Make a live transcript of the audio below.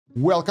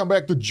Welcome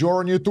back to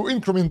Journey to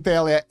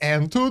Incrementalia,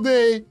 and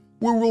today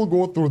we will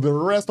go through the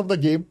rest of the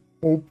game,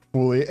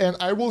 hopefully, and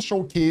I will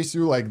showcase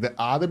you like the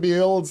other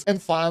builds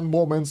and fun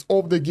moments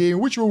of the game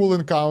which we will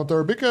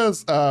encounter,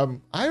 because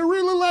I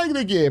really like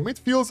the game. It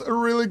feels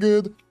really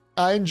good,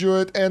 I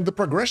enjoy it, and the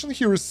progression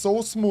here is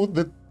so smooth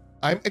that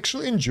I'm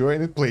actually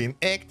enjoying it playing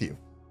active.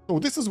 So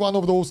this is one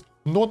of those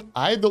not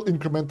idle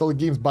incremental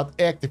games, but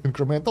active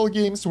incremental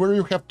games where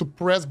you have to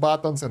press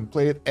buttons and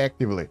play it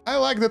actively. I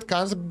like that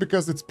concept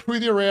because it's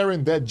pretty rare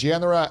in that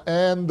genre,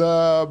 and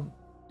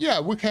yeah,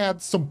 we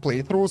had some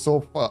playthroughs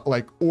of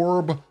like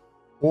Orb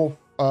of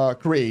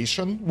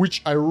Creation,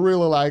 which I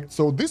really liked,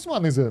 so this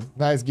one is a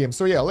nice game.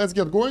 So yeah, let's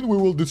get going. We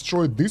will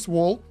destroy this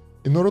wall.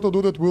 In order to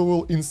do that, we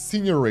will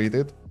incinerate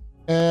it.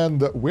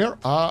 And where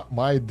are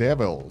my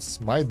devils?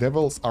 My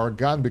devils are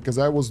gone because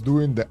I was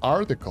doing the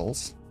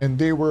articles and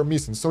they were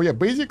missing. So yeah,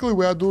 basically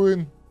we are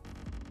doing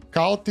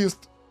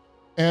cultist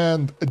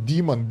and a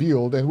demon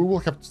build, and we will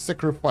have to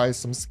sacrifice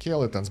some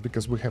skeletons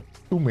because we have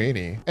too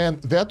many.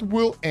 And that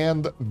will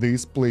end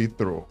this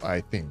playthrough,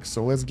 I think.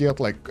 So let's get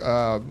like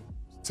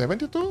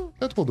 72?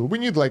 That will do. We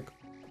need like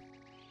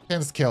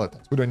 10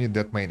 skeletons. We don't need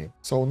that many.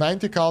 So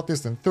 90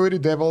 cultists and 30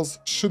 devils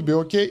should be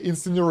okay.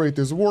 Incinerate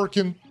is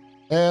working.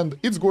 And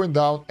it's going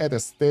down at a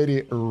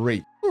steady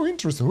rate. Oh,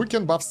 interesting. We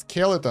can buff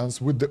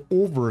skeletons with the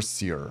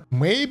Overseer.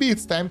 Maybe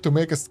it's time to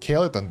make a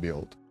skeleton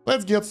build.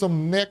 Let's get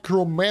some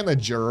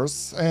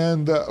Necromanagers,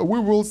 and we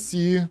will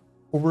see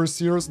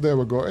Overseers. There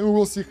we go. And we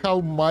will see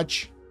how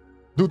much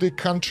do they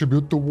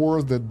contribute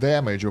towards the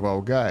damage of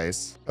our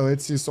guys.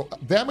 Let's see. So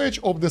damage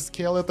of the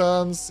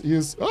skeletons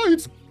is... Oh,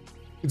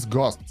 it's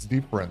ghost. It's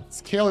different.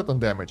 Skeleton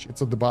damage.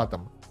 It's at the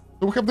bottom.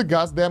 So we have the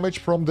gas damage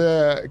from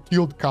the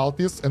killed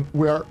cultists, and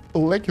we are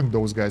lacking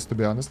those guys, to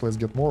be honest. Let's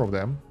get more of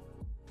them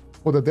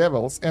for the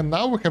devils. And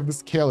now we have the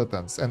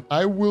skeletons, and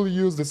I will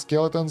use the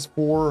skeletons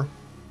for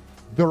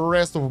the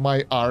rest of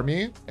my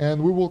army,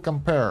 and we will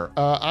compare.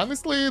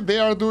 Honestly, they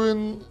are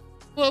doing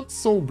not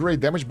so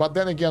great damage, but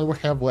then again, we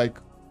have like,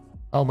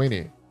 how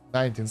many?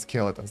 19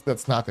 skeletons.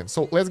 That's nothing.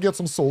 So let's get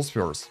some souls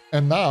first.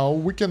 And now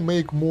we can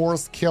make more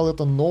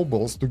skeleton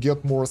nobles to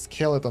get more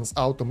skeletons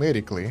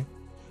automatically.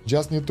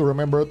 Just need to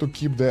remember to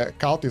keep the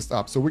cultists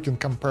up so we can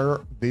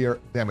compare their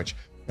damage.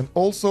 And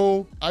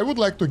also, I would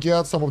like to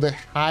get some of the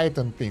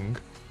heightened thing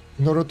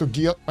in order to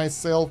get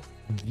myself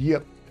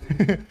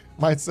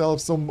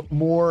some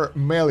more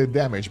melee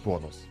damage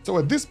bonus. So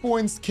at this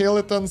point,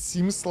 skeleton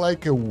seems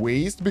like a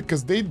waste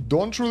because they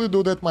don't really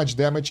do that much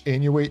damage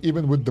anyway,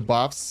 even with the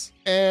buffs.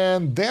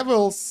 And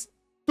devils,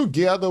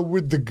 together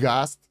with the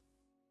gust,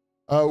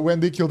 when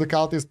they kill the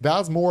cultist,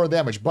 does more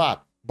damage,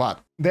 but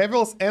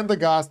devils and the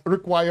gust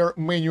require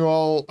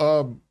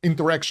manual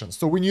interaction,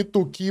 so we need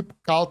to keep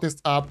cultists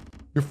up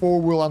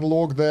before we'll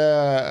unlock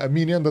the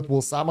minion that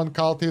will summon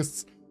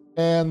cultists,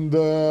 and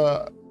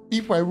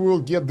if I will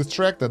get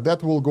distracted,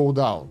 that will go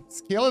down.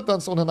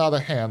 Skeletons, on the other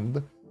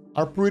hand,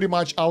 are pretty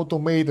much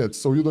automated,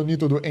 so you don't need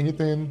to do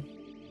anything.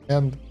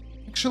 And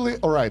actually,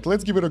 alright,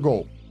 let's give it a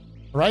go.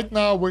 Right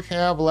now we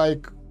have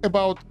like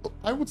about,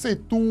 I would say,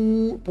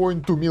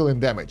 2.2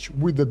 million damage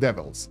with the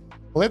devils.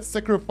 Let's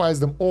sacrifice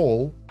them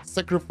all,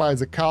 sacrifice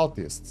the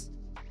cultists,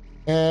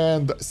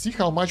 and see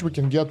how much we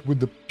can get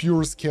with the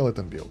pure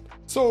skeleton build.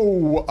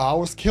 So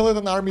our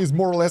skeleton army is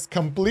more or less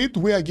complete.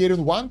 We are getting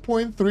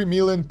 1.3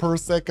 million per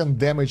second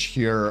damage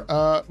here.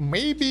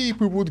 Maybe if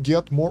we would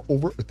get more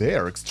over...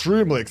 They're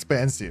extremely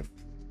expensive.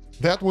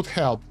 That would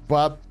help,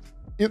 but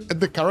at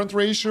the current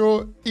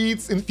ratio,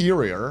 it's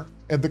inferior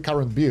at the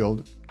current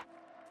build.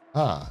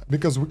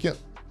 Because we can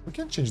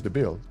change the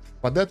build.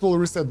 But that will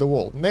reset the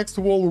wall. Next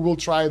wall, we will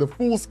try the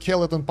full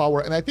skeleton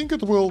power, and I think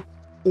it will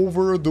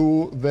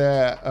overdo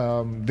the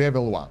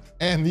devil one.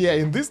 And yeah,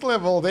 in this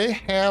level, they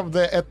have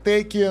the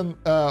attacking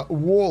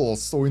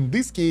walls. So in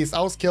this case,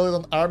 our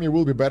skeleton army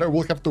will be better.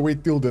 We'll have to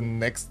wait till the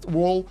next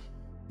wall.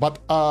 But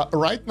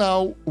right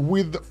now,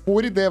 with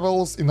 40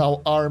 devils in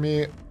our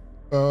army,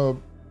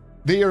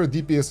 their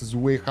DPS is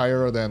way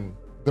higher than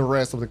the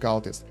rest of the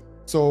cultists.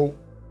 So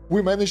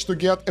we managed to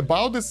get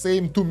about the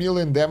same 2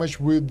 million damage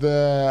with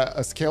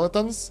the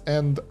skeletons,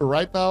 and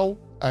right now,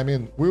 I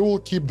mean, we will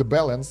keep the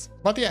balance.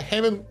 But yeah,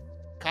 having a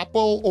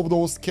couple of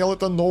those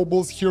skeleton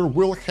nobles here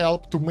will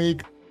help to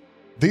make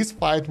this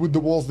fight with the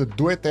walls that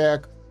do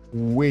attack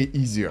way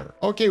easier.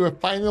 Okay, we're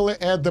finally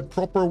at the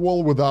proper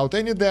wall without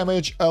any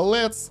damage.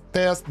 Let's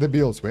test the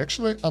builds. We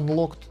actually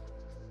unlocked...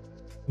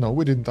 No,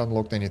 we didn't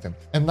unlock anything.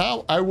 And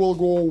now I will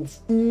go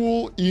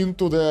full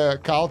into the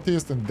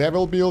cultist and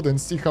devil build and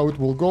see how it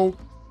will go.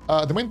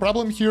 The main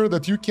problem here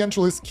that you can't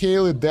really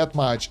scale it that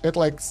much. At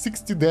like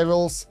 60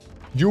 devils,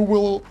 you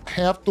will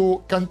have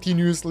to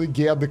continuously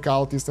get the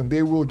cultists, and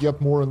they will get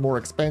more and more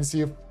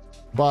expensive.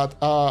 But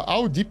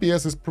our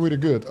DPS is pretty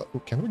good.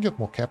 Can we get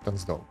more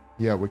captains though?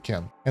 Yeah, we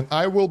can. And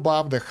I will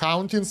buff the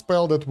haunting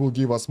spell that will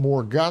give us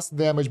more gust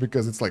damage,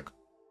 because it's like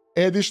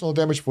additional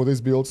damage for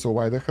this build, so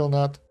why the hell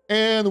not?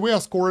 And we are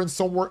scoring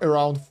somewhere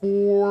around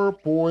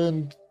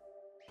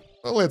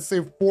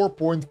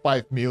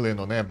 4.5 million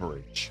on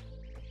average.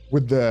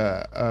 with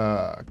the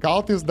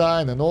cultist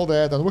dying and all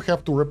that, and we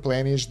have to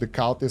replenish the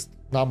cultist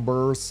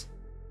numbers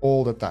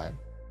all the time.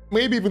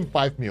 Maybe even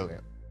 5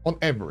 million on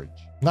average.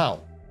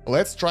 Now,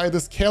 let's try the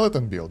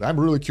skeleton build. I'm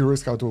really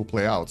curious how it will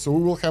play out. So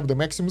we will have the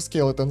maximum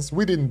skeletons.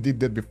 We didn't did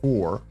that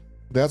before.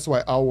 That's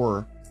why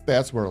our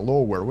stats were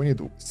lower. We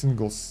need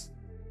singles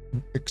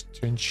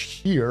exchange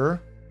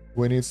here.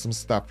 We need some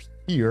stuff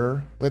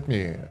here. Let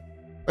me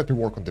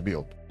work on the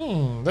build.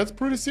 That's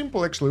pretty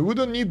simple actually. We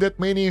don't need that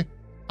many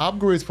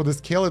upgrades for the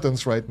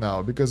skeletons right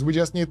now, because we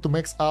just need to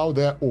max out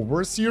the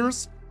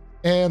overseers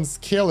and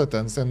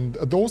skeletons, and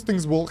those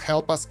things will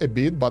help us a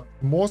bit, but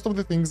most of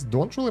the things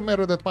don't really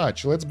matter that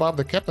much. Let's buff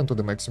the captain to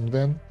the maximum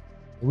then.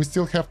 We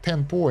still have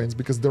 10 points,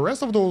 because the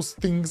rest of those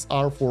things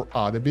are for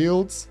other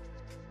builds.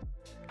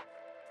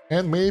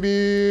 And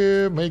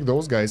maybe make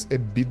those guys a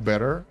bit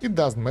better. It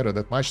doesn't matter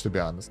that much, to be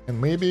honest.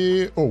 And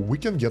maybe... oh, we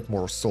can get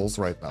more souls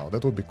right now.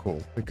 That would be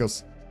cool,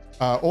 because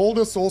all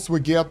the souls we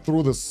get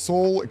through the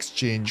soul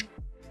exchange,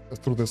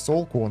 through the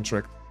soul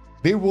contract,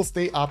 they will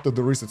stay after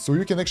the reset. So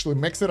you can actually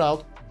max it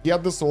out,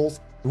 get the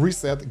souls,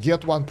 reset,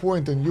 get 1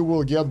 point, and you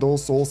will get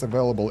those souls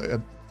available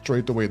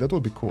straight away. That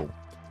would be cool.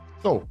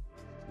 So,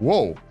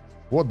 whoa,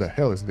 what the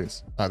hell is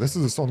this? This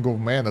is a Song of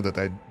Mana that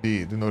I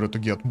did in order to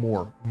get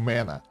more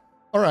mana.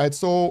 Alright,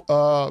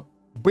 so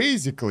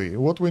basically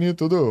what we need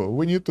to do,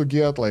 we need to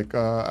get like,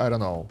 I don't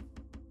know,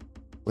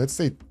 let's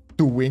say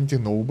 20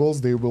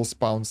 nobles. They will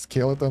spawn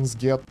skeletons,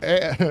 get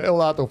a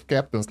lot of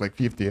captains, like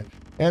 50,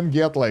 and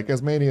get like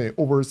as many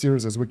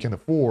overseers as we can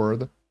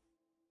afford,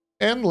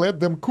 and let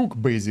them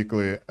cook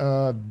basically.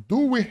 Do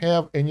we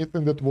have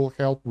anything that will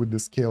help with the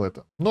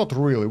skeleton? Not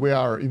really, we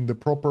are in the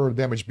proper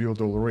damage build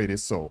already,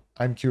 so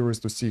I'm curious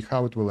to see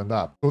how it will end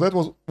up. So that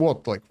was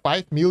what, like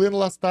 5 million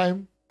last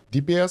time?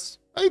 DPS?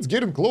 It's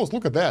getting close,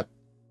 look at that.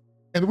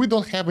 And we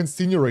don't have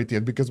Incinerate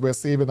yet because we're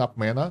saving up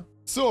mana.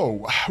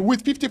 So,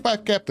 with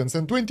 55 captains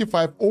and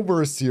 25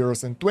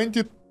 overseers and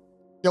 20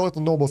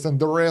 skeleton nobles and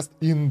the rest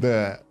in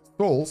the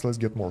souls, let's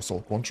get more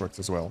soul contracts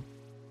as well.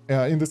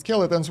 In the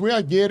skeletons, we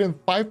are getting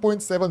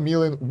 5.7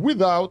 million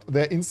without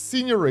the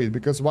Incinerate,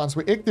 because once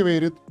we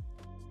activate it,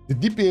 the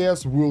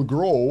DPS will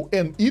grow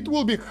and it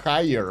will be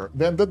higher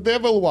than the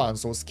devil one.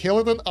 So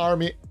skeleton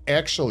army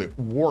actually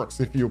works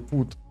if you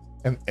put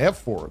an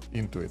effort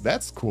into it.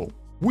 That's cool.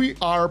 We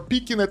are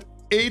peaking at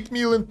 8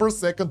 million per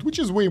second, which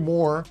is way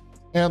more.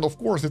 And of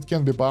course, it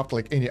can be buffed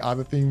like any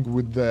other thing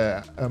with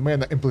the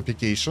mana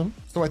amplification.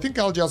 So I think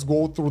I'll just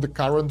go through the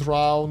current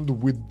round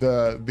with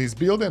this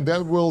build, and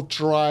then we'll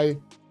try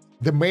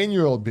the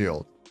manual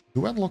build.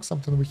 Do I unlock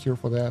something over here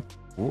for that?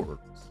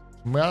 Words.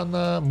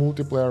 Mana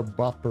multiplier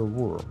buff per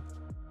worm.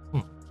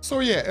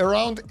 So yeah,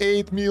 around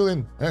 8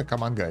 million.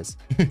 Come on, guys.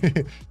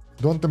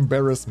 Don't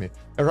embarrass me.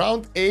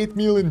 Around 8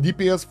 million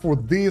DPS for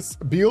this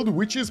build,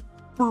 which is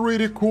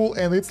pretty cool,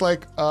 and it's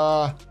like,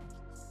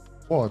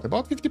 what,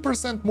 about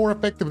 50% more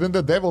effective than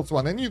the Devil's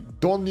one, and you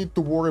don't need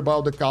to worry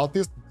about the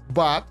cultist,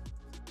 but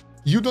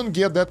you don't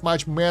get that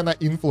much mana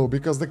inflow,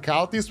 because the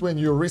cultists, when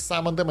you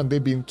resummon them and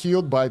they've been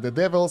killed by the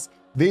Devils,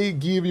 they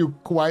give you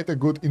quite a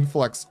good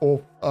influx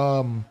of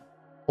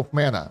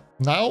mana.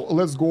 Now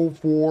let's go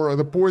for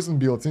the poison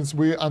build, since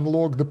we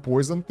unlocked the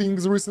poison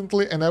things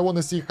recently, and I want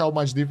to see how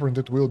much different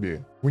it will be.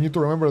 We need to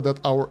remember that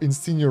our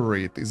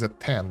Incinerate is at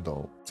 10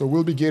 though, so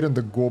we'll be getting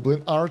the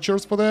goblin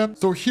archers for that.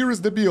 So here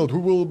is the build. We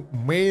will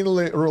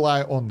mainly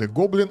rely on the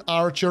goblin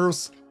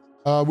archers.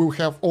 We'll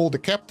have all the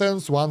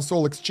captains, 1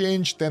 soul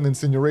exchange, 10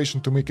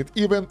 incineration to make it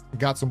even,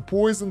 got some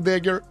poison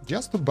dagger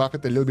just to buff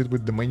it a little bit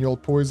with the manual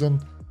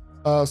poison,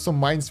 some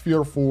mind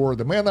sphere for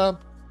the mana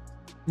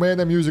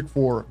music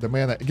for the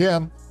mana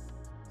again,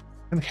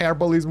 and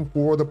herbalism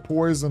for the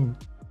poison.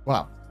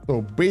 Wow.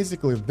 So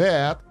basically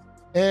that,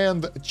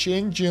 and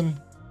changing,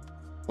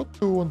 what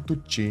do we want to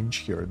change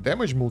here?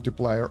 Damage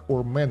multiplier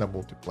or mana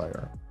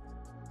multiplier?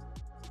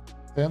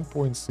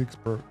 10.6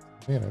 per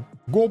minute.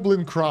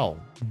 Goblin crown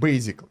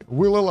basically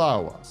will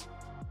allow us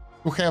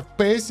to have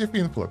passive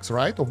influx,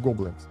 right, of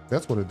goblins.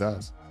 That's what it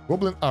does.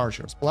 Goblin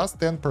archers plus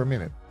 10 per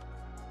minute.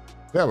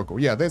 There we go.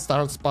 Yeah, they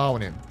start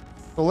spawning.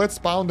 So let's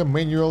spawn them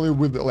manually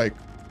with like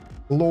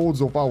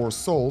loads of our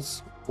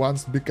souls.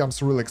 Once it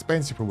becomes really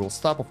expensive, we will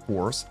stop, of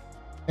course.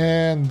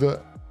 And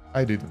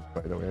I didn't,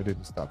 by the way, I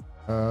didn't stop.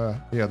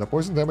 Yeah, the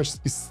poison damage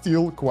is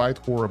still quite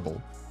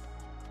horrible.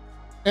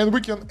 And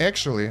we can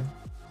actually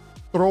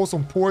throw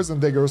some poison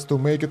daggers to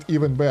make it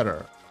even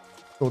better.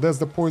 So that's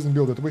the poison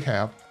build that we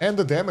have. And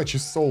the damage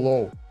is so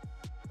low.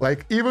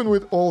 Like, even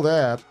with all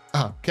that...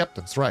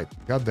 captains, right.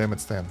 God damn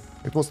it, Stan.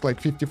 It was like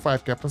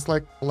 55 captains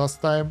like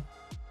last time.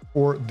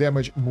 Or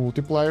damage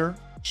multiplier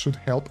should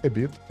help a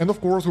bit. And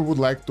of course, we would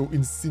like to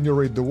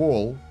incinerate the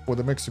wall for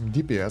the maximum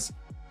DPS.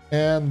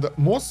 And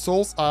most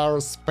souls are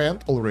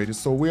spent already,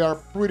 so we are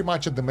pretty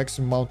much at the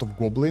maximum amount of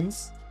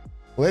goblins.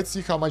 Let's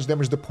see how much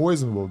damage the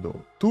poison will do.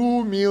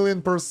 2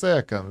 million per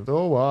second.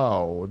 Oh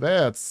wow,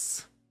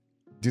 that's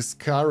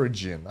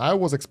discouraging. I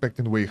was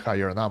expecting way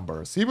higher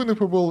numbers. Even if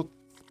we will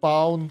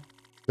spawn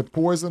the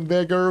poison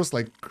daggers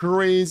like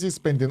crazy,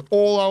 spending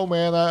all our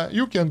mana.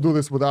 You can do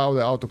this without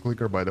the auto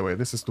clicker, by the way.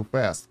 This is too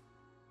fast.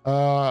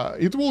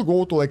 It will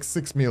go to like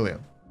 6 million.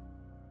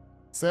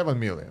 7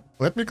 million.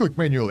 Let me click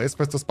manually as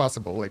fast as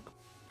possible.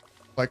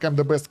 Like I'm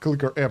the best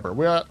clicker ever.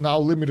 We are now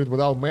limited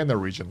with our mana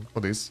region for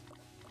this.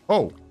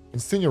 Oh,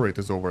 Incinerate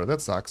is over.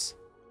 That sucks.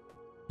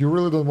 You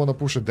really don't want to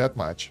push it that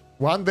much.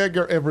 1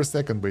 dagger every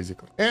second,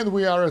 basically. And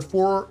we are at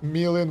 4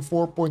 million,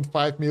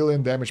 4.5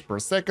 million damage per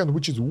second,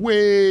 which is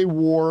way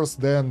worse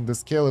than the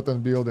skeleton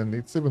build, and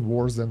it's even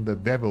worse than the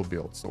devil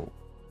build, so...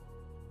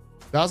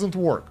 doesn't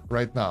work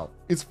right now.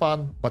 It's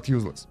fun, but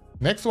useless.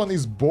 Next one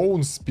is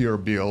Bone Spear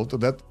build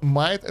that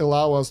might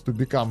allow us to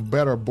become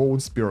better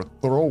Bone Spear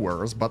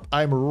throwers, but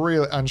I'm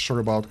really unsure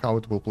about how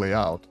it will play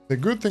out. The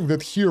good thing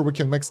that here we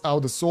can max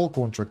out the soul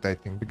contract, I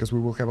think, because we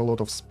will have a lot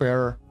of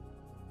spare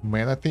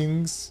mana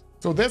things.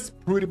 So that's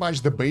pretty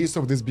much the base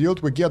of this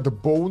build. We get the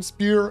Bone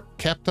Spear,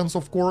 Captains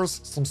of course,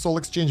 some soul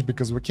exchange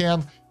because we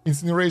can,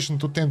 Incineration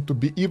to tend to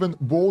be even,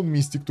 Bone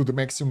Mystic to the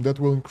maximum, that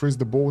will increase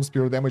the Bone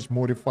Spear damage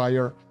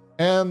modifier,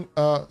 and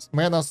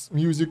Mana's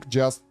Music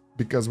just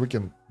because we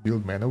can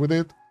build mana with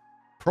it.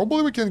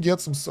 Probably we can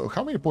get some...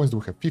 how many points do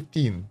we have?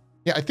 15.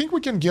 Yeah, I think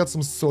we can get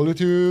some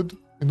Solitude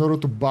in order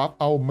to buff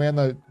our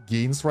mana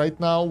gains right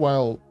now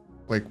while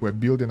like we're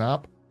building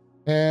up.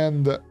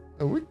 And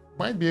we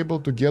might be able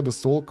to get the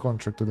soul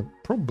contract to them.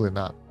 Probably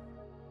not.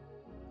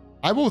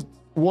 I was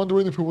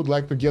wondering if we would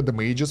like to get the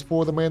mages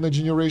for the mana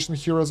generation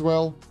here as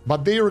well.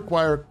 But they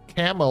require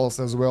camels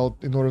as well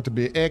in order to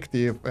be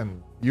active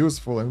and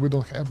useful, and we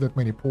don't have that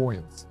many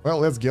points. Well,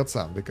 let's get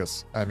some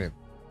because, I mean,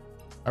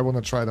 I want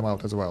to try them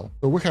out as well.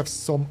 So we have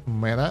some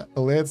mana.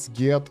 Let's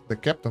get the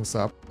captains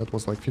up. That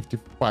was like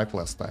 55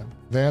 last time.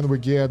 Then we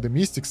get the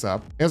mystics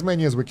up, as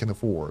many as we can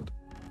afford.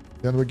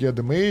 Then we get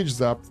the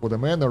mages up for the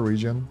mana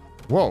region.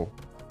 Whoa.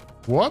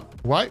 What?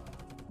 Why?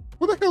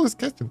 Who the hell is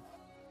casting?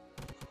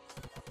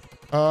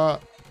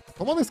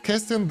 Someone is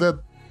casting that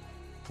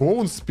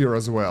Bone Spear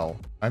as well.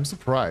 I'm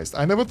surprised.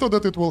 I never thought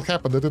that it will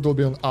happen, that it will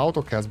be an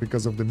auto cast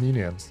because of the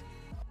minions.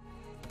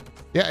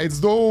 Yeah, it's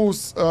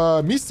those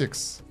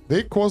mystics.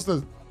 They cost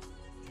the...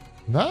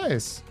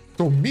 Nice.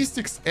 So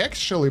mystics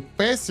actually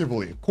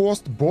passively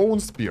cost Bone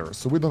Spear,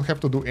 so we don't have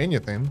to do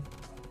anything.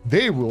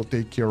 They will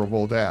take care of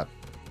all that.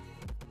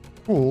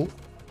 Cool.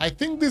 I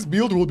think this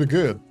build will be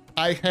good.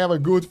 I have a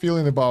good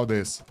feeling about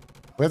this.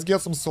 Let's get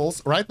some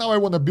souls. Right now I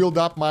want to build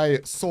up my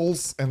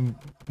souls and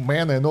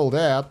mana and all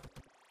that.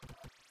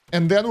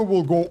 And then we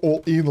will go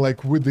all in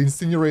like with the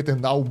Incinerate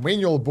and now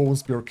manual Bone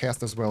Spear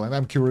cast as well. And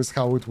I'm curious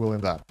how it will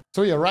end up.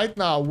 So yeah, right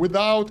now,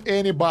 without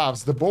any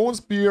buffs, the Bone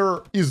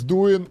Spear is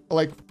doing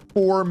like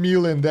 4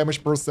 million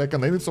damage per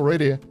second. And it's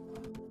already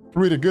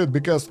pretty good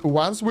because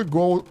once we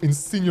go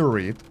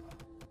Incinerate,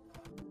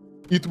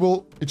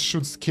 it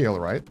should scale,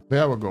 right?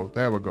 There we go,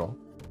 there we go.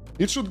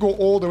 It should go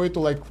all the way to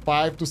like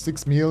 5 to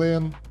 6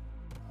 million,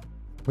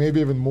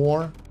 maybe even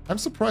more. I'm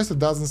surprised it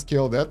doesn't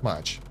scale that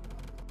much.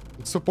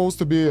 It's supposed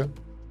to be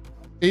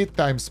 8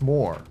 times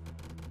more.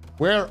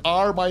 Where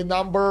are my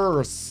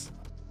numbers?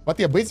 But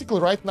yeah,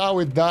 basically right now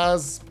it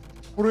does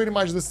pretty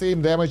much the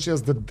same damage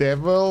as the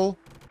devil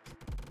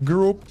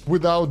group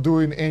without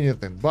doing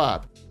anything.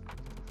 But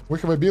we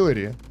have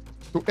ability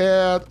to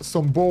add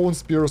some Bone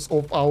Spears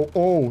of our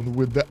own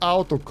with the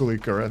auto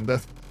clicker, and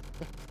that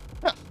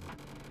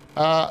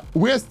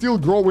we are still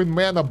growing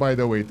mana, by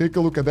the way. Take a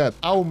look at that.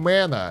 Our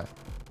mana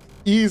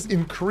is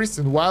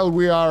increasing while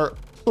we are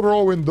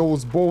throwing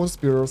those Bone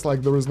Spears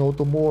like there is no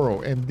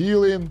tomorrow and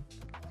dealing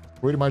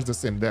pretty much the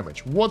same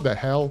damage. What the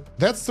hell?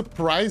 That's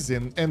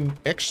surprising and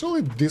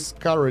actually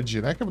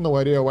discouraging. I have no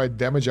idea why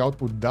damage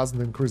output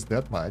doesn't increase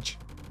that much.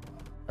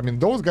 I mean,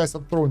 those guys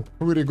are throwing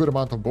pretty good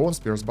amount of Bone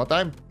Spears, but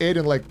I'm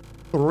adding like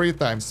 3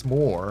 times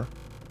more.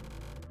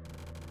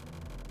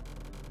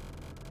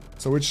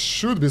 So it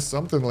should be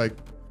something like...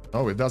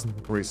 No, it doesn't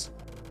increase.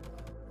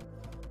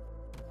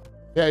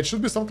 Yeah, it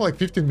should be something like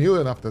 15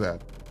 million after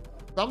that.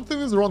 Something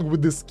is wrong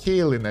with the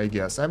scaling, I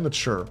guess. I'm not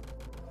sure.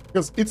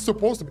 Because it's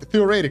supposed to be,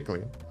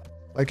 theoretically.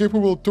 Like if we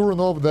will turn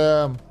off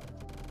the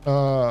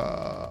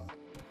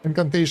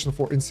incantation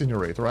for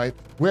Incinerate, right?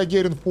 We are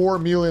getting 4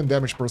 million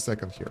damage per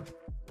second here.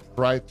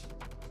 Right?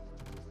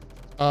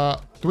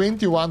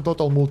 21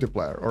 total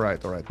multiplier.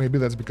 Alright, alright. Maybe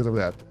that's because of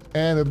that.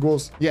 And it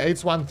goes... Yeah,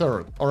 it's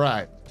 1/3.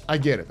 Alright. I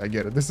get it, I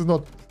get it. This is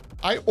not...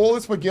 I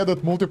always forget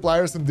that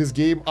multipliers in this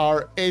game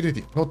are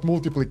additive, not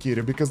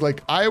multiplicative, because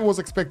like I was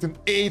expecting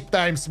 8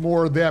 times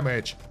more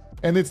damage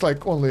and it's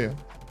like only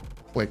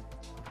like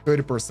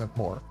 30%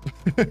 more.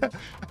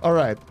 All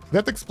right,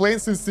 that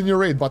explains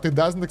Incinerate, but it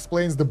doesn't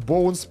explain the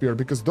Bone Spear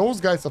because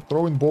those guys are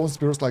throwing Bone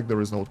Spears like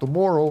there is no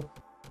tomorrow.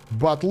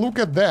 But look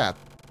at that.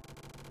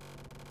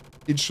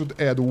 It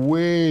should add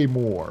way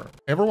more.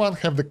 Everyone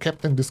have the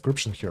captain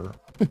description here.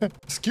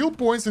 Skill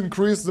points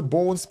increase the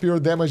Bone Spear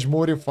damage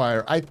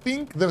modifier. I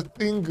think the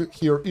thing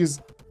here is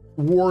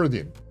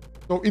wording.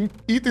 So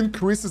it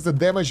increases the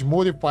damage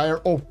modifier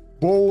of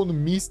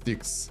Bone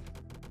Mystics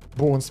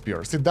Bone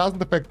Spears. It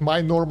doesn't affect my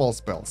normal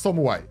spell. Some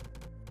why.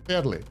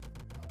 Sadly.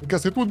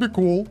 Because it would be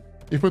cool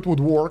if it would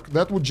work.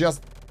 That would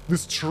just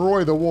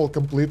destroy the wall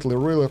completely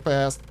really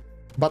fast.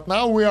 But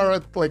now we are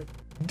at like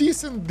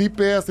decent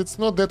DPS. It's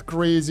not that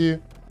crazy.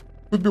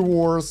 Could be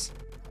worse,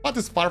 but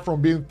it's far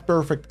from being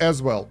perfect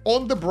as well.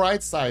 On the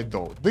bright side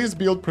though, this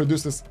build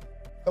produces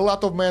a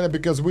lot of mana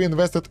because we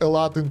invested a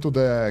lot into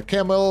the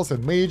camels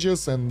and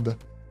mages, and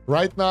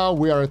right now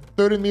we are at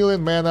 30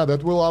 million mana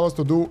that will allow us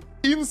to do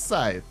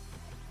Insight.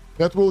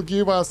 That will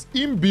give us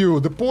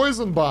Imbue, the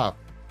poison buff.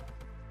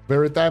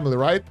 Very timely,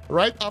 right?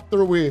 Right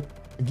after we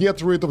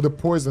get rid of the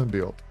poison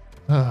build.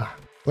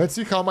 Let's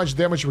see how much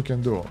damage we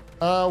can do.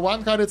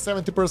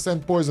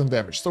 170% poison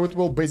damage, so it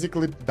will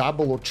basically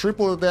double or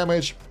triple the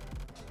damage,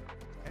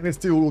 and it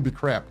still will be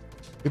crap.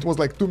 It was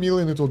like 2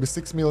 million, it will be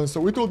 6 million,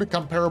 so it will be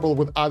comparable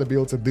with other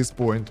builds at this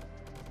point,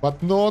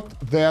 but not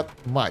that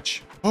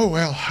much. Oh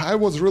well, I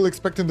was really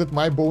expecting that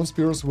my bone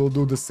spears will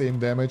do the same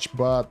damage,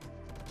 but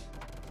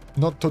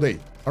not today.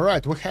 All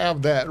right, we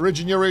have the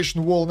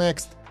regeneration wall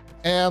next,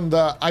 and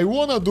I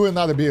wanna do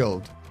another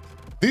build.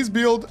 This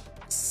build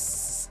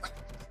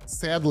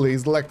sadly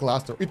is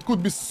lackluster. It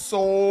could be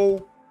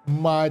so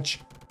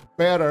much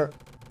better,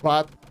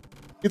 but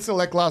it's a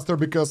lackluster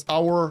because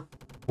our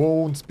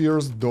bone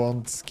spears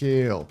don't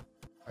scale.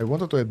 I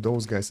wanted to add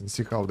those guys and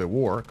see how they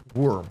work.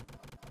 Worm.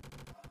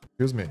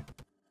 Excuse me.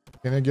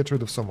 Can I get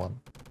rid of someone?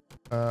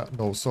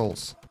 No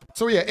souls.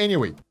 So yeah,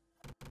 anyway,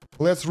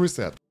 let's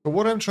reset. So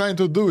what I'm trying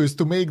to do is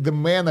to make the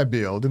mana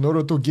build in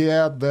order to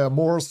get the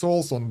more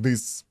souls on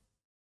this,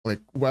 like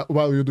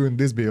while you're doing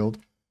this build.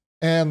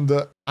 And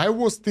I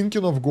was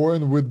thinking of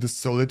going with the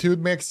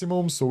Solitude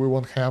maximum, so we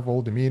won't have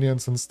all the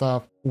minions and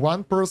stuff.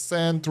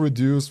 1%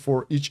 reduce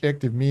for each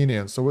active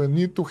minion, so we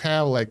need to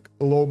have like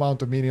a low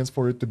amount of minions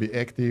for it to be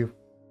active.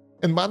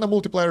 And mana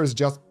multiplier is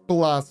just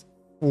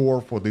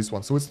 +4 for this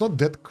one, so it's not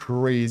that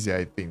crazy,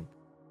 I think.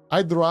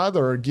 I'd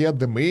rather get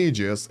the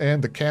mages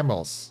and the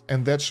camels,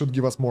 and that should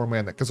give us more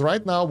mana, because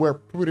right now we're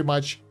pretty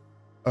much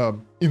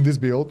in this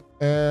build,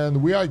 and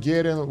we are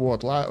getting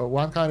what,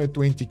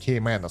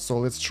 120k mana. So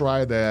let's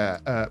try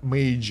the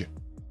mage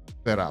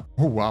setup.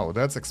 Oh wow,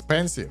 that's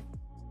expensive.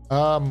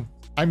 I'm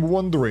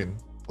wondering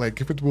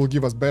like if it will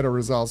give us better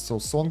results. So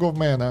Song of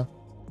Mana.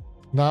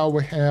 Now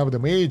we have the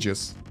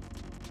mages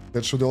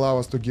that should allow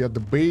us to get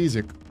the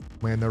basic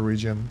mana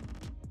regen.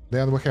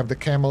 Then we have the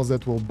camels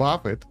that will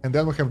buff it, and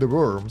then we have the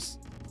worms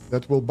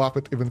that will buff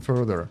it even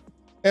further.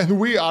 And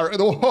we are at,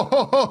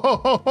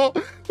 oh,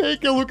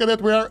 take a look at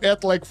it, we are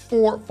at like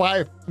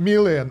 4-5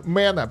 million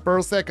mana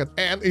per second,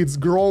 and it's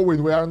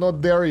growing. We are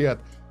not there yet,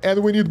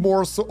 and we need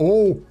more. So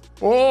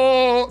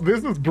oh,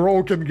 this is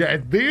broken,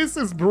 guys. This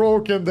is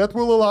broken. That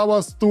will allow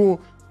us to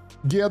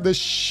get the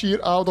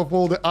shit out of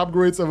all the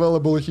upgrades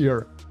available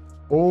here.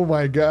 Oh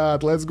my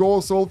god, let's go.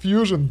 Soul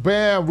Fusion,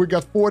 bam, we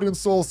got 14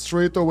 souls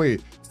straight away.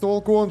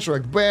 Soul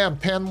Contract, bam,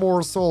 10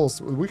 more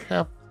souls. We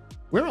have,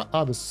 where are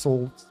other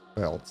soul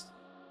spells?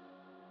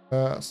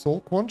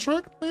 Soul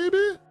Contract,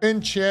 maybe?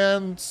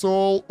 Enchant,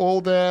 Soul,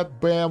 all that.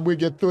 Bam, we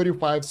get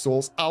 35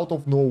 souls out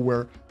of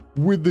nowhere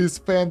with this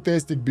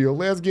fantastic build.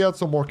 Let's get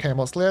some more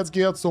camels, let's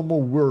get some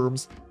more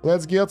worms,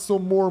 let's get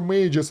some more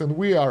mages, and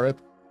we are at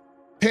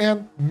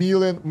 10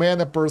 million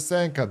mana per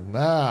second.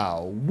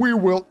 Now, we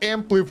will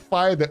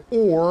amplify the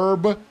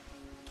orb.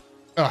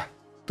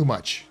 Too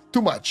much,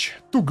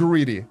 too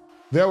greedy.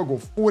 There we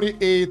go,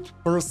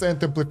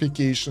 48%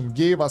 amplification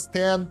gave us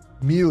 10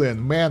 million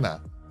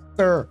mana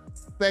per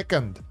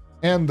second,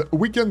 and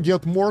we can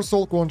get more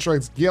soul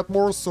contracts, get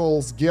more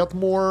souls, get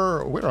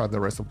more, where are the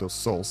rest of those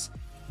souls,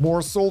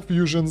 more soul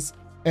fusions,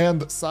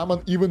 and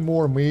summon even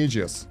more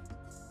mages,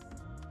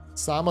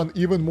 summon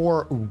even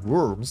more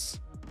worms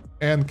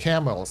and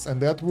camels,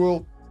 and that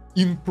will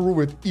improve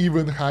it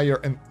even higher.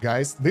 And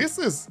guys, this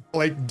is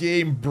like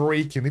game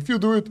breaking. If you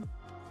do it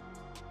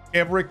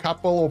every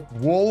couple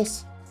of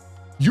walls,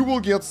 you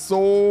will get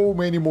so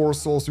many more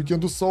souls, you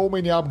can do so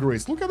many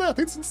upgrades. Look at that,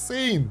 it's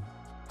insane.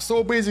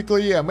 So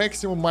basically, yeah,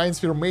 maximum Mind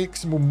Sphere,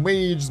 maximum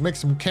mages,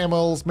 maximum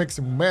camels,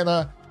 maximum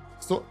mana.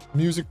 So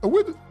music,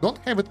 we don't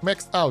have it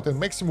maxed out, and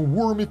maximum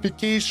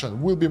wormification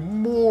will be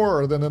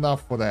more than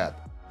enough for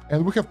that.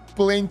 And we have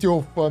plenty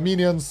of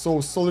minions, so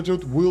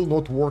Solitude will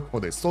not work for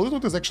this.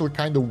 Solitude is actually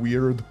kind of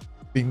weird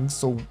thing,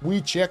 so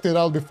we checked it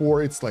out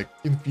before. It's like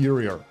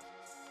inferior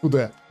to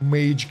the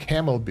mage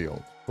camel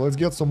build. So let's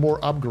get some more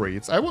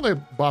upgrades. I want to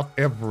buff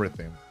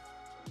everything.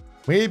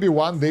 Maybe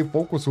one day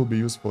Focus will be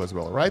useful as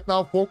well. Right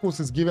now, Focus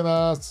is giving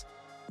us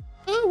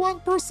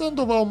 1%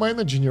 of our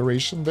mana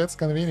generation. That's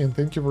convenient,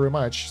 thank you very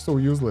much. So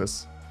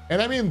useless.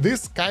 And I mean,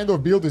 this kind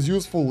of build is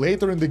useful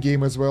later in the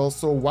game as well.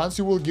 So once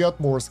you will get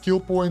more skill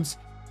points,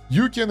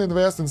 you can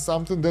invest in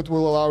something that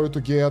will allow you to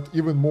get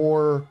even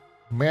more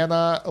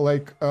mana,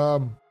 like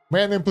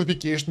mana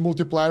amplification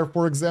multiplier,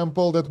 for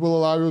example, that will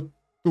allow you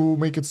to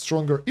make it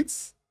stronger.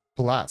 It's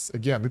plus,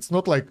 again, it's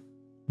not like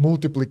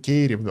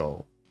multiplicative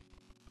though.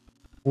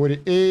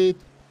 48,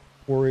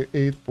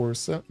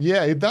 48%.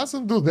 Yeah, it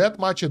doesn't do that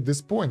much at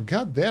this point.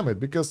 God damn it,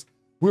 because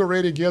we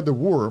already get the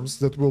worms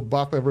that will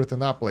buff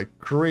everything up like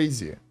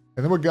crazy.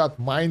 And then we got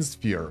Mind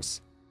Spheres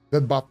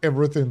that buff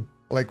everything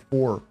like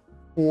for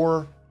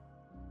 4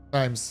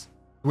 times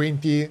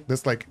 20,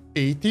 that's like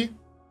 80.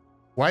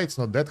 Why it's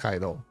not that high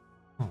though?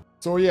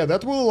 So yeah,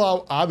 that will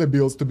allow other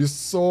builds to be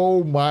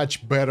so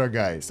much better,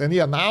 guys. And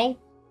yeah, now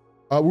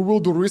we will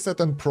do reset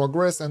and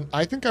progress, and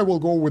I think I will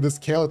go with the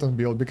skeleton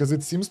build because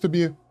it seems to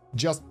be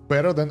just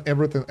better than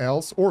everything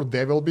else, or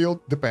devil build,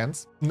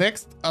 depends.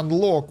 Next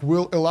unlock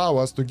will allow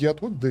us to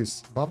get, what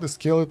this? Above the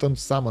skeleton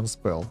summon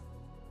spell.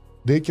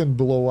 They can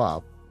blow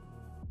up.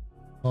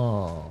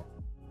 Oh.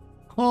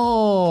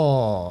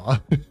 Oh.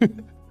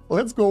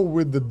 Let's go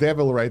with the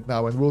devil right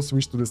now and we'll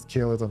switch to the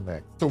skeleton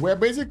next. So we're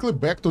basically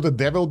back to the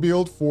devil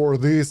build for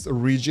this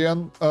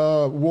regen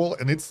wall,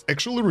 and it's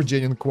actually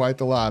regening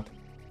quite a lot.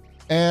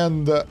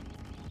 And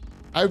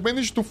I've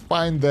managed to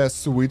find the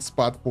sweet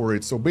spot for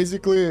it. So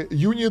basically,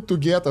 you need to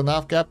get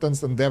enough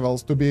captains and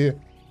devils to be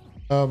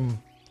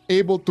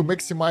able to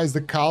maximize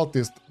the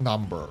cultist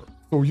number.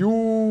 So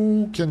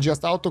you can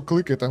just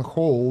auto-click it and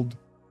hold,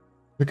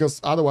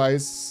 because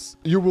otherwise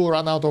you will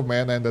run out of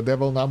mana and the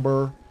devil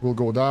number will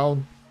go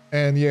down.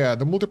 And yeah,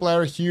 the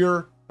multiplier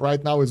here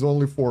right now is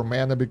only 4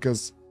 mana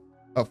because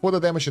for the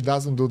damage it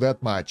doesn't do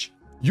that much.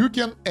 You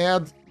can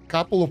add a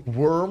couple of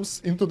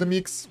worms into the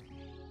mix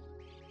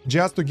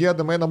just to get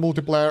the mana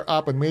multiplier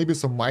up, and maybe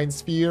some mind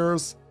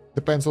spheres.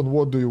 Depends on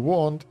what do you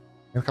want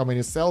and how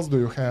many cells do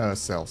you have,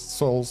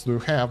 souls do you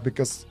have,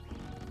 because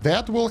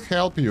that will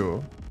help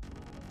you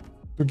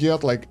to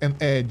get like an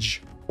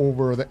edge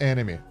over the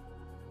enemy.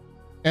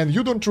 And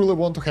you don't really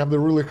want to have the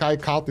really high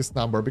cultist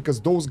number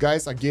because those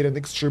guys are getting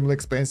extremely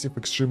expensive,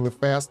 extremely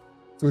fast.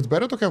 So it's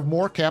better to have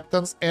more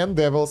captains and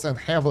devils and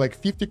have like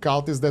 50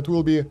 cultists that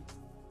will be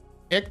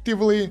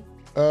actively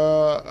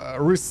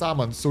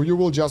resummoned. So you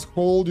will just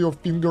hold your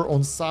finger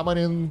on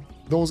summoning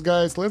those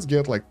guys. Let's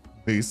get like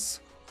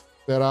this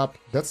set up.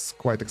 That's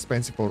quite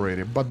expensive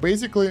already. But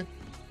basically,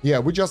 yeah,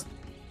 we just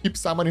keep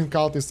summoning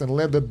cultists and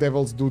let the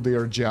devils do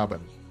their job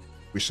and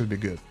we should be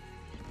good.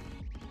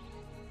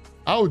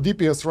 Our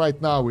DPS right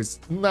now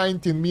is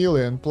 19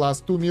 million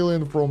plus 2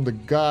 million from the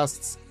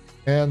ghasts,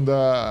 and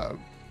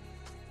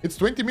it's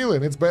 20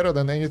 million. It's better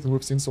than anything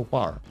we've seen so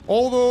far.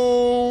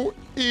 Although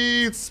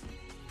it's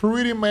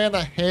pretty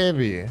mana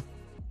heavy.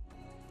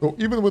 So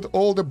even with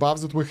all the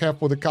buffs that we have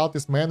for the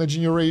cultist mana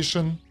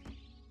generation,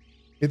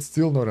 it's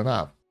still not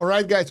enough.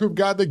 Alright guys, we've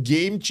got the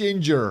game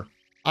changer.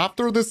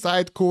 After the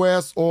side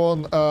quest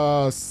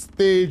on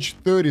stage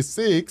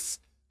 36,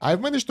 I've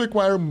managed to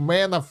acquire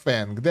Mana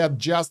Fang that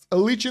just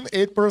leeching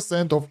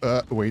 8%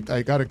 of... wait,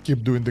 I gotta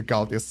keep doing the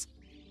cultists.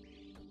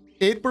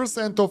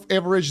 8% of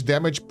average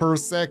damage per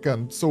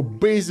second, so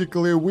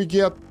basically we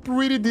get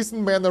pretty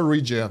decent mana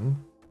regen.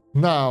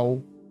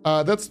 Now,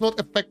 that's not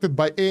affected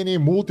by any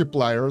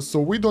multipliers, so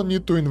we don't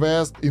need to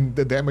invest in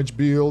the damage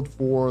build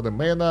for the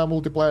mana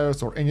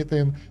multipliers or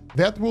anything.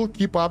 That will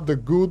keep up the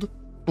good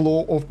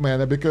flow of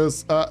mana,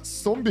 because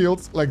some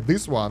builds like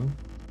this one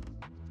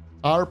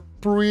are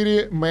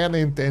pretty mana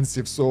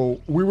intensive,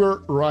 so we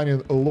were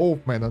running low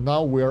of mana,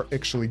 now we are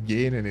actually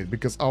gaining it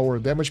because our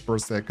damage per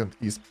second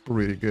is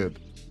pretty good.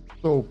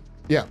 So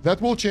yeah,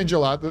 that will change a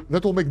lot,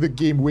 that will make the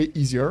game way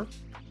easier.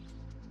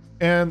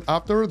 And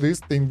after this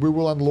thing we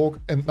will unlock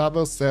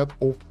another set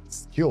of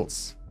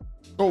skills.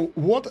 So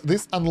what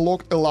this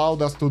unlock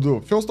allowed us to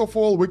do? First of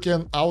all, we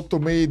can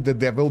automate the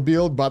devil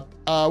build, but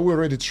we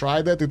already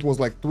tried that. It was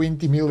like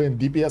 20 million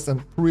DPS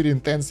and pretty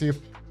intensive,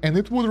 and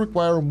it would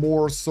require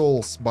more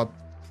souls. But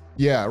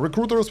yeah,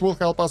 recruiters will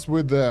help us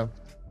with the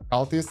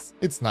cultists.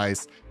 It's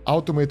nice.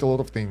 Automate a lot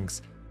of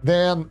things.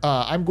 Then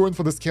I'm going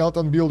for the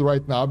skeleton build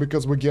right now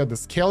because we get the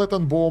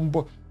skeleton bomb.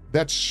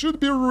 That should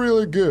be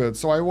really good,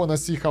 so I want to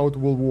see how it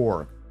will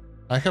work.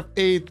 I have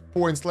 8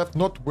 points left,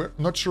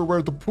 not sure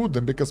where to put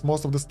them because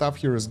most of the stuff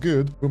here is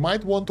good. We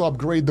might want to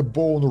upgrade the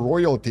bone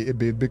royalty a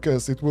bit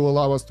because it will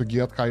allow us to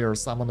get higher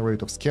summon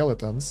rate of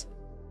skeletons,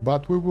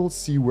 but we will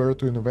see where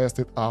to invest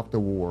it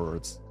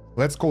afterwards.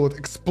 Let's call it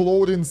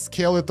exploding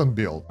skeleton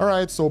build.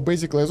 Alright, so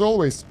basically as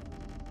always,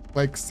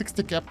 like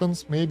 60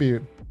 captains, maybe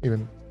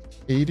even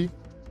 80.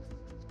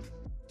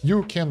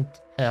 You can't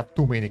have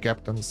too many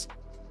captains.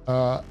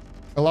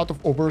 A lot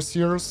of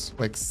overseers,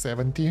 like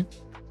 70.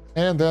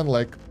 And then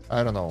like,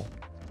 I don't know,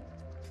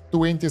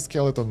 20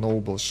 skeleton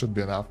nobles should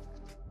be enough.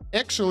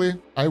 Actually,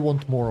 I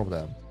want more of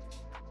them.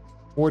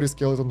 40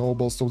 skeleton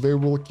nobles, so they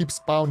will keep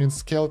spawning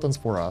skeletons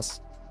for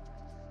us.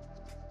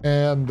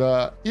 And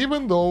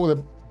even though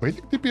the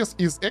basic DPS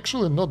is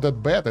actually not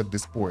that bad at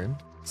this point,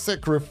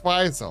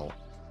 sacrificial.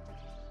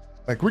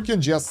 Like we can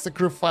just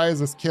sacrifice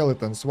the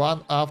skeletons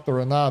one after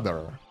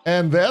another.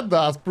 And that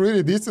does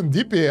pretty decent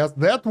DPS.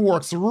 That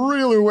works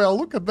really well.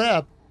 Look at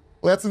that.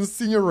 Let's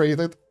incinerate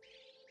it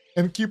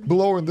and keep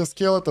blowing the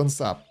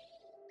skeletons up.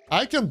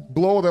 I can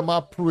blow them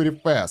up pretty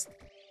fast.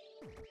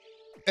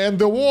 And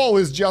the wall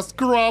is just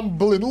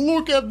crumbling.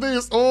 Look at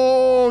this.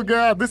 Oh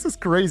god, this is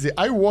crazy.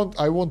 I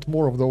want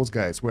more of those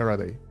guys. Where are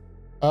they?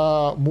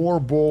 More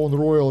bone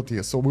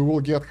royalty. So we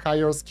will get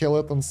higher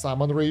skeleton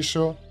summon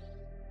ratio.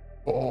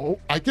 Oh,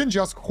 I can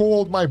just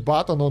hold my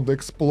button on the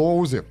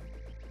explosive.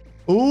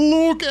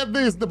 Look at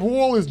this! The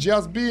wall is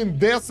just being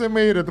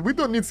decimated. We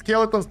don't need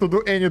skeletons to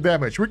do any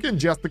damage. We can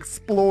just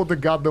explode the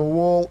goddamn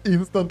wall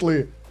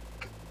instantly.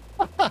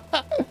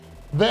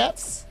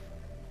 That's...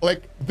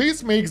 like,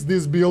 this makes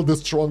this build the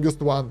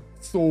strongest one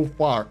so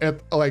far. At,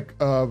 like,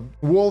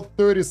 wall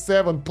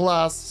 37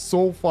 plus,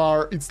 so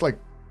far, it's like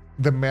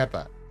the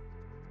meta.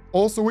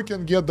 Also, we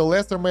can get the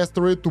Lesser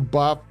Mastery to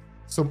buff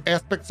some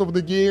aspects of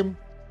the game.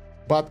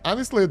 But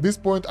honestly, at this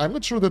point, I'm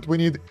not sure that we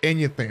need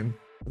anything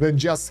than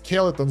just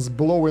skeletons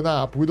blowing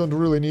up. We don't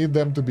really need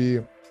them to be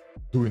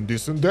doing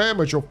decent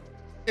damage of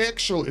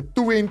actually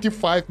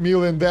 25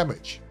 million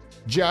damage.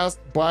 Just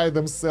by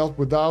themselves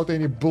without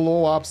any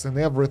blow-ups and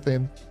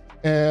everything.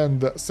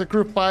 And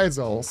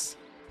sacrificals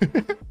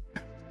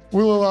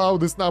will allow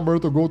this number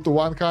to go to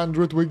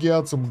 100. We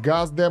get some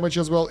gust damage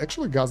as well.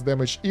 Actually, gust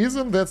damage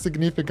isn't that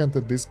significant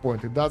at this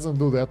point. It doesn't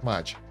do that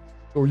much.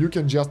 So you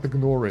can just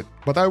ignore it.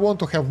 But I want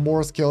to have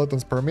more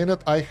skeletons per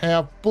minute. I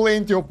have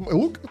plenty of...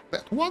 look at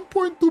that,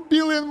 1.2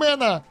 billion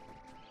mana!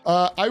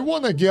 I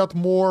want to get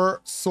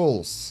more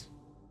souls.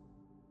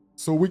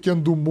 So we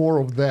can do more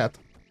of that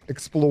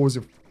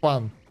explosive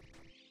fun.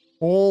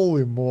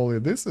 Holy moly,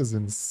 this is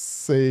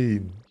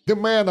insane. The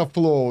mana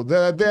flow,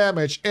 the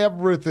damage,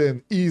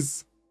 everything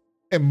is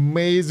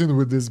amazing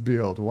with this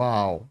build.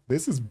 Wow,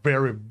 this is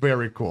very,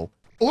 very cool.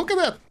 Look at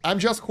that! I'm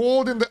just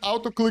holding the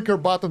auto-clicker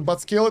button,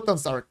 but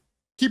skeletons are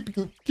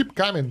keep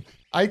coming.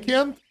 I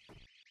can't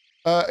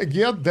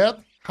get that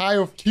high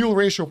of kill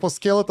ratio for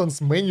skeletons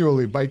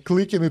manually by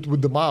clicking it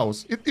with the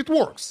mouse. It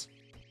works.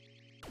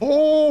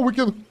 Oh, we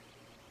can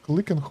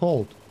click and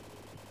hold.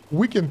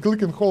 We can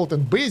click and hold,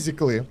 and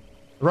basically,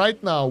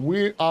 right now,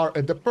 we are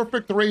at the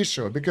perfect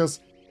ratio, because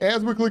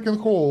as we click and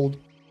hold,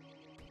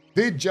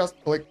 they just,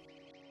 like,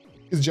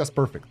 it's just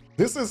perfect.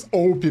 This is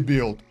OP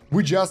build.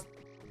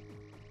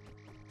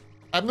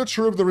 I'm not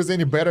sure if there is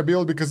any better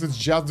build, because it's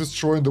just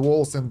destroying the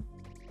walls, and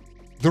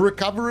the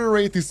recovery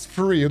rate is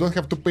free. You don't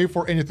have to pay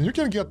for anything. You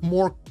can get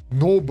more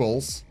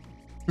nobles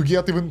to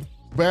get even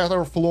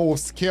better flow of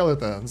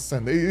skeletons,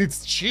 and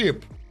it's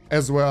cheap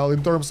as well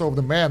in terms of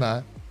the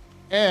mana,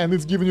 and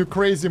it's giving you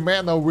crazy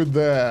mana with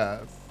the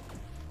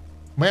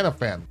mana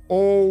fan.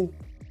 OP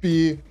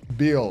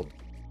build.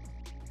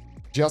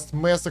 Just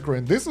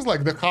massacring. This is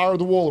like the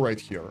hard wall right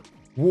here.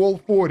 Wall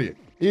 40.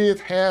 It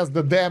has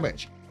the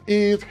damage.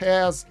 It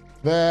has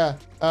the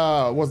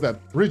what's that?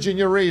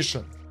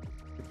 Regeneration.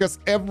 Because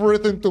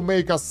everything to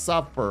make us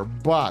suffer,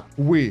 but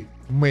we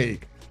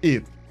make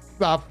it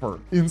suffer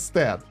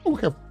instead. We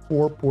have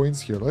 4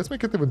 points here. Let's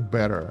make it even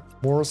better.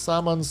 More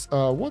summons.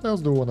 What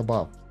else do we want to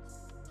buff?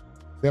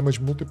 Damage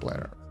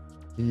multiplier.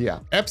 Yeah,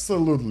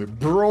 absolutely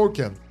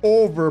broken,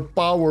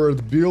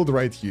 overpowered build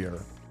right here.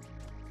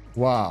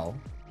 Wow.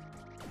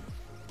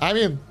 I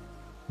mean,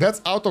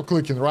 that's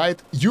auto-clicking,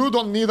 right? You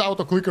don't need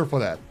auto-clicker for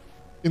that.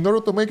 In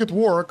order to make it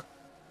work,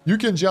 you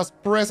can just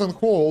press and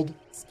hold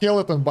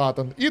skeleton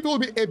button. It will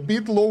be a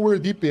bit lower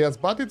DPS,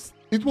 but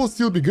it will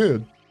still be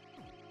good.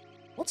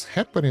 What's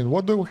happening?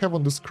 What do we have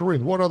on the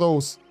screen? What are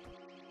those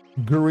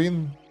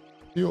green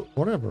field?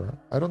 Whatever.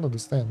 I don't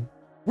understand.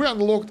 We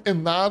unlocked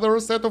another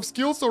set of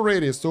skills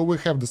already. So we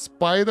have the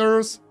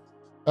spiders.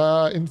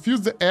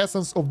 Infuse the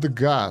essence of the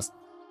gust.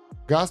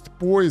 Gust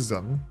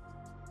poison.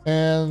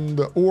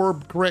 And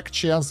orb crack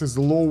chance is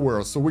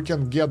lower, so we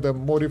can get the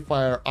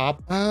modifier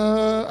up.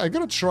 I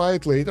gotta try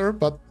it later,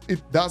 but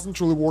it doesn't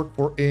really work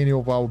for any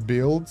of our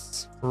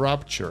builds.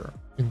 Rupture.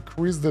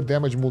 Increase the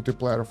damage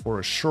multiplier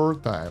for a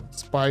short time.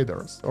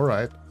 Spiders.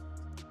 Alright.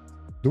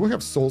 Do we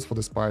have souls for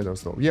the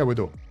spiders though? Yeah, we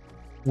do.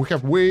 We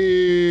have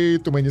way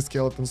too many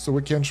skeletons, so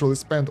we can't really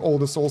spend all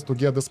the souls to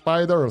get the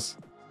spiders.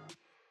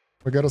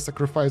 We gotta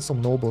sacrifice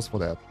some nobles for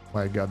that.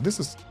 My god, this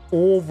is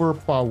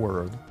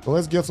overpowered. So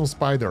let's get some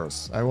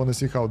spiders. I want to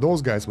see how those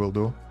guys will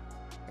do.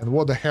 And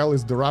what the hell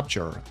is the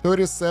Rupture?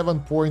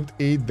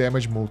 37.8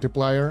 damage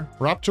multiplier.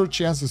 Rupture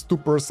chance is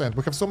 2%.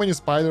 We have so many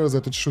spiders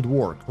that it should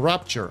work.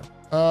 Rupture.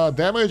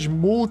 Damage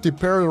multi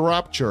per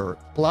Rupture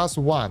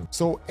 +1.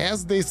 So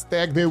as they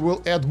stack, they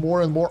will add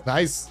more and more.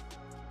 Nice.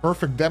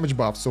 Perfect damage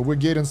buff. So we're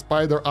getting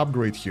spider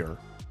upgrade here.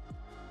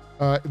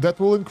 That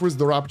will increase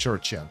the Rupture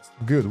chance.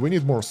 Good, we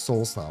need more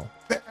souls now.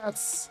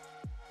 That's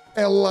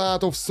a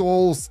lot of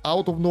souls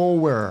out of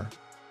nowhere.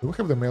 Do we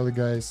have the melee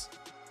guys?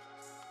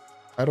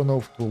 I don't know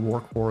if it will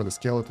work for the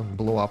skeleton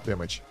blow-up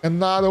damage.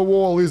 Another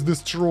wall is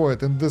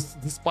destroyed, and the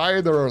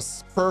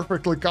spiders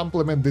perfectly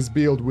complement this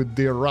build with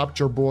their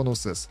Rupture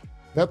bonuses.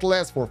 That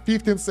lasts for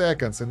 15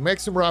 seconds, and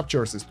maximum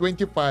Ruptures is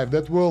 25.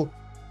 That will...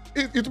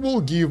 It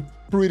will give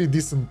pretty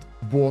decent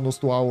bonus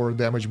to our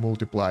damage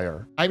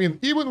multiplier. I mean,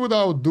 even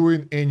without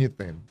doing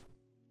anything.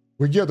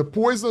 We get the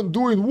poison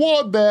doing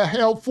what the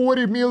hell?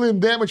 40 million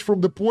damage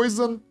from the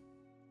poison?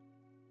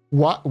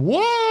 What?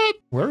 What?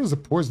 Where is the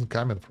poison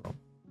coming from?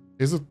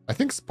 Is it... I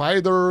think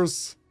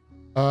spiders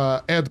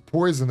add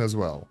poison as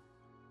well.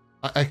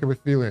 I have a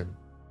feeling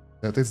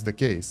that it's the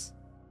case.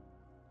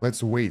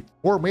 Let's wait.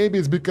 Or maybe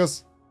it's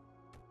because...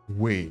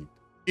 Wait.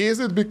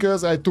 Is it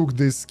because I took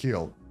this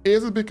skill?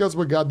 Is it because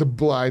we got the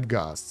Blight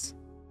Gusts?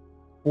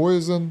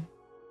 Poison,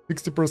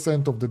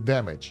 60% of the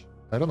damage.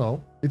 I don't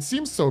know. It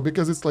seems so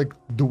because it's like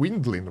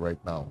dwindling right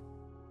now.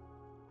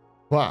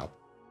 But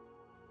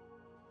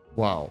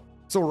wow.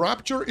 So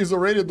Rapture is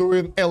already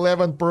doing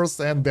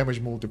 11% damage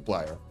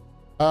multiplier.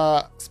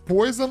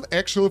 Poison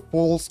actually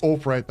falls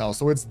off right now,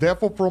 so it's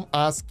therefore from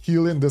us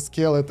killing the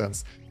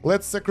skeletons.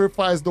 Let's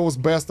sacrifice those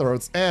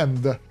bastards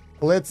and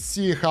let's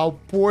see how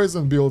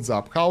poison builds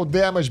up, how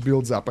damage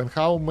builds up, and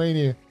how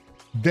many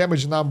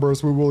damage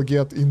numbers we will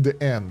get in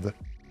the end.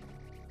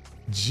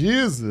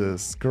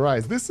 Jesus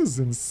Christ, this is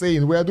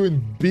insane. We are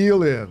doing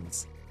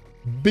billions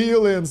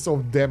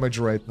of damage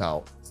right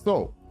now.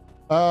 So,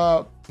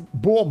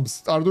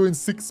 bombs are doing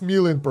 6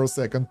 million per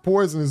second.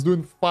 Poison is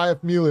doing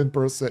 5 million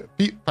per second.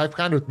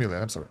 500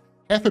 million, I'm sorry.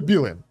 Half a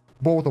billion.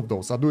 Both of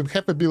those are doing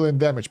half a billion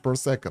damage per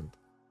second.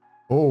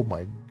 Oh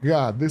my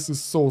god, this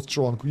is so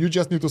strong. You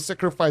just need to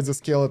sacrifice the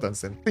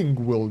skeletons and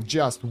thing will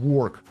just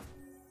work.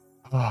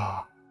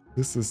 Ah,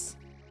 this is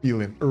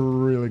feeling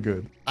really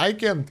good. I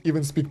can't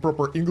even speak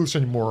proper English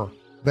anymore.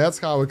 That's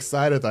how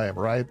excited I am,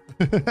 right?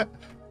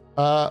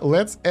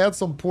 Let's add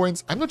some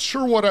points. I'm not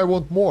sure what I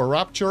want more,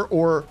 Rapture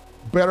or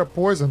better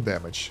poison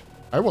damage.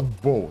 I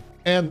want both.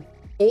 And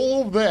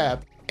all of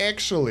that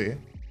actually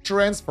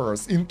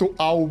transfers into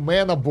our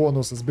mana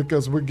bonuses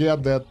because we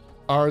get that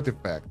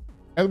artifact.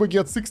 And we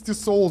get 60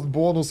 souls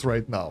bonus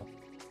right now.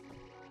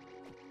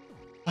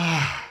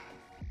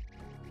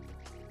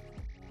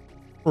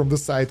 From the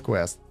side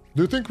quest.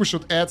 Do you think we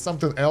should add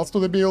something else to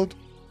the build?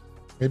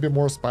 Maybe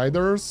more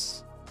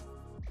spiders?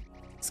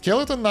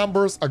 Skeleton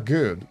numbers are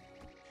good.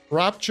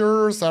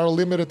 Raptures are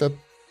limited at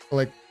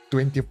like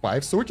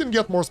 25, so we can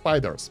get more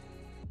spiders.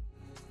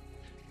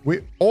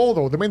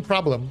 Although the main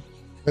problem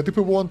that if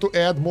we want to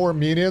add more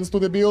minions to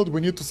the build,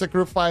 we need to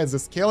sacrifice the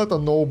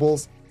skeleton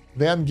nobles,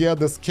 then get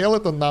the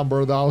skeleton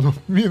number down.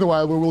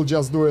 Meanwhile, we will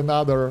just do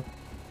another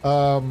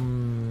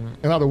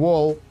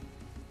wall,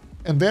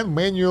 and then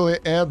manually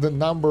add the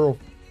number of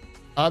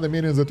other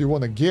minions that you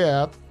want to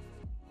get,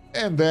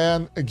 and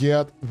then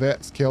get the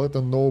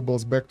skeleton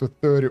nobles back to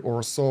 30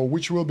 or so,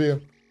 which will be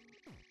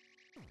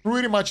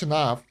pretty much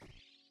enough.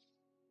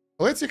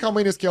 Let's see how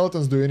many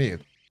skeletons do you need.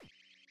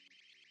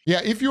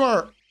 Yeah, if you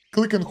are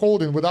click and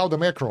holding without the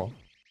macro,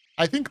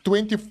 I think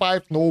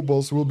 25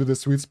 nobles will be the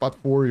sweet spot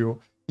for you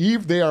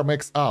if they are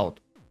maxed out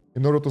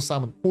in order to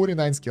summon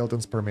 49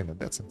 skeletons per minute.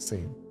 That's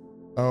insane.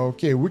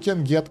 Okay, we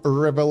can get a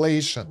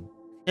revelation.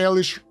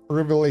 Hellish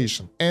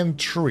revelation.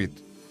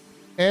 Entreat.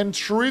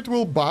 Entreat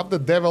will buff the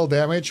devil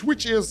damage,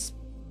 which is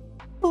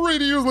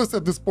pretty useless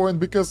at this point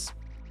because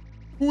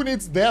who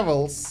needs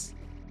devils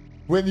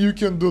when you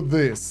can do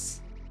this?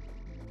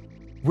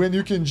 When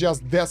you can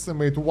just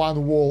decimate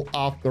one wall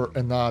after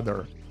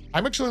another.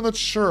 I'm actually not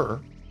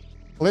sure.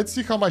 Let's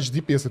see how much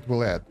DPS it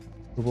will add.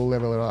 We will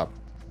level it up.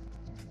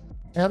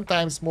 10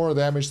 times more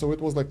damage, so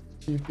it was like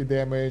 50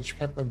 damage,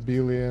 half a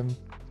billion.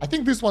 I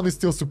think this one is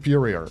still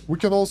superior. We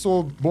can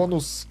also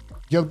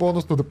get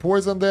bonus to the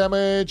poison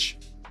damage.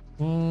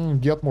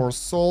 Get more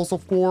souls,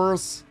 of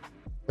course.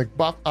 Like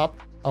buff up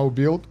our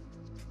build.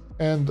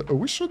 And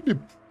we should be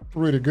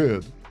pretty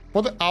good.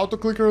 For the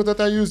auto-clicker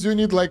that I use, you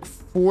need like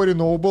 40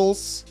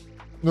 nobles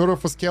in order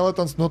for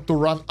skeletons not to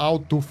run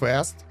out too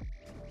fast.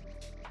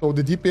 So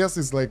the DPS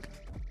is like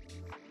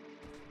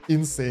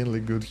insanely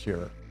good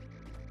here.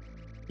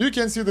 You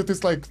can see that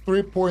it's like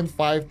 3.5,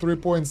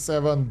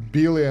 3.7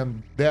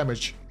 billion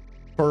damage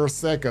per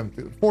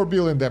second. 4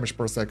 billion damage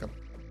per second.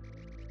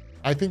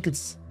 I think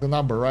it's the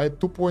number, right?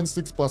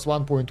 2.6 plus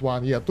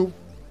 1.1. Yeah, 2.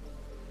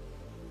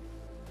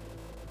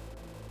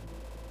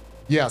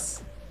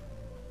 Yes.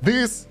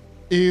 This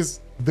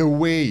is the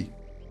way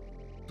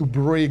to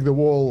break the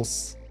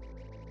walls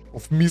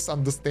of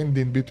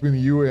misunderstanding between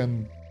you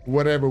and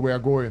wherever we are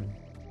going.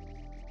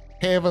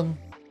 Heaven,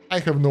 I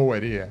have no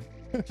idea.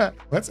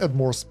 Let's add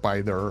more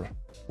spider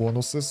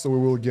bonuses so we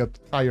will get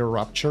higher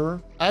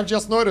rapture. I've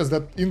just noticed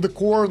that in the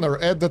corner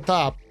at the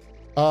top,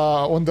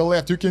 on the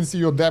left, you can see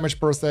your damage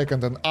per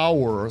second, and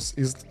ours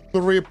is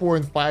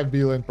 3.5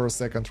 billion per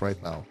second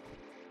right now.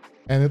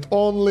 And it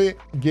only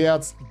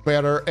gets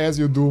better as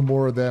you do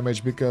more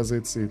damage because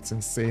it's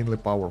insanely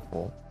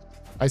powerful.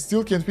 I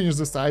still can't finish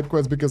the side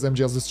quest because I'm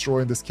just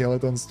destroying the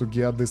skeletons to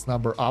get this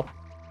number up.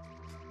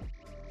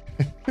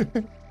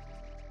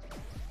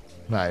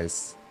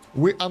 Nice.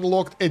 We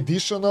unlocked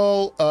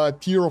additional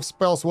tier of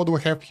spells. What do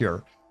we have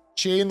here?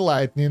 Chain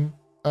Lightning.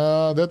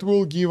 That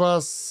will give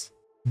us...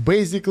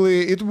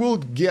 Basically, it will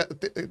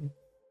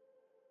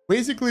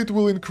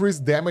increase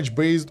damage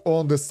based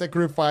on the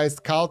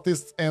sacrificed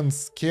cultists and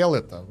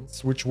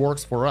skeletons, which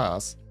works for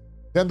us.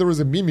 Then there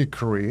is a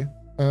mimicry.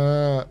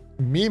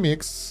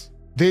 Mimics,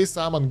 they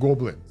summon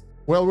goblins.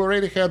 Well, we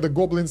already had the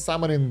goblin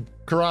summoning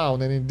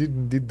crown and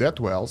it did that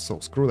well, so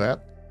screw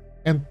that.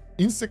 And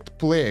insect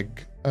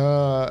plague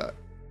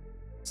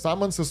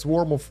summons a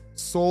swarm of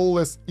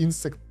soulless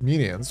insect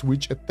minions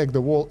which attack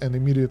the wall and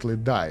immediately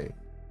die.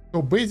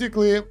 So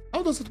basically,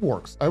 how does it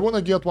work? I want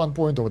to get 1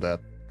 point of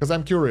that, because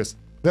I'm curious.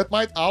 That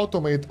might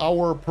automate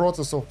our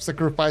process of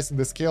sacrificing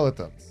the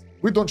skeletons.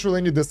 We don't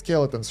really need the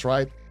skeletons,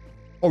 right?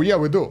 Oh yeah,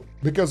 we do,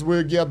 because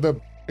we get the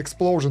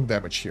explosion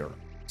damage here.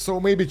 So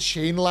maybe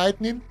chain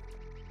lightning?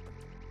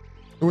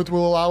 It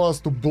will allow us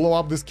to blow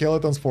up the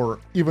skeletons for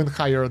even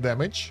higher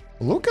damage.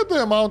 Look at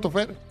the amount of...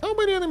 How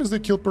many enemies they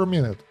kill per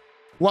minute?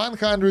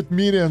 100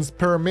 minions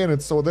per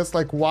minute, so that's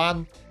like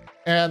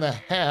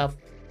 1.5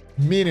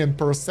 minion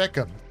per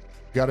second.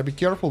 Gotta be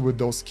careful with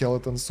those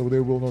skeletons so they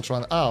will not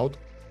run out.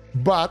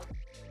 But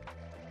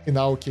in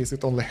our case,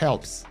 it only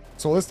helps.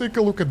 So let's take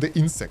a look at the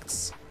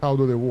insects. How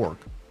do they work?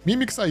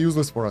 Mimics are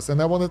useless for us,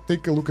 and I want to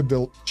take a look at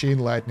the chain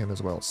lightning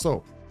as well.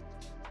 So,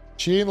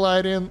 chain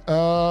lightning,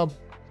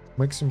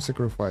 maximum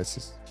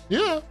sacrifices.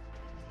 Yeah,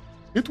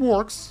 it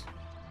works.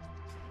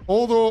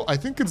 Although I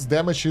think its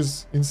damage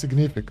is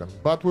insignificant,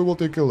 but we will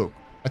take a look.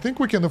 I think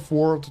we can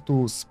afford to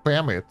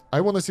spam it.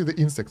 I want to see the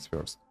insects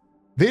first.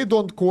 They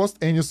don't cost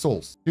any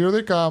souls. Here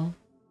they come.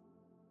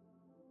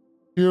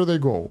 Here they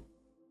go.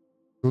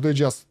 Do they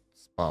just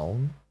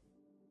spawn?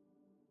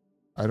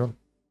 I don't...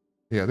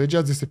 Yeah, they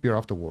just disappear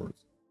afterwards.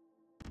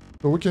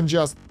 So we can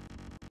just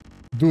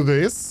do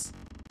this.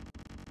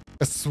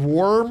 A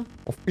swarm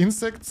of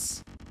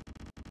insects.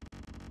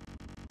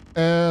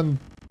 And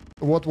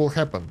what will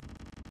happen?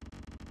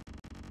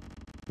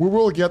 We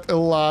will get a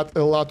lot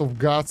of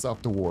guts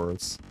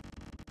afterwards.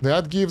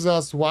 That gives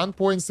us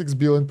 1.6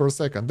 billion per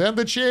second. Then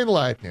the chain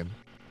lightning.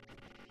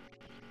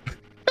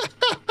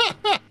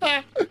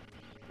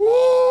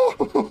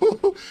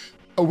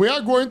 We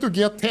are going to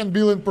get 10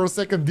 billion per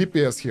second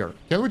DPS here.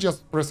 Can we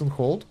just press and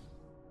hold?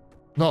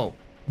 No.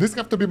 This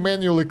have to be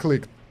manually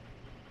clicked.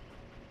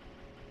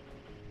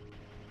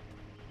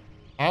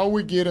 How are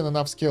we getting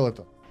enough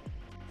skeleton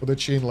for the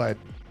chain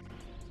lightning?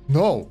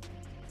 No.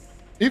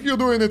 If you're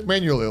doing it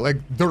manually, like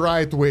the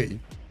right way,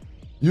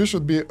 you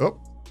should be... Oh,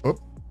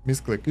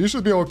 misclick. You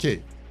should be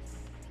okay.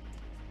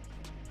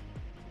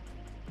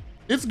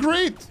 It's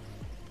great.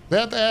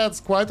 That adds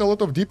quite a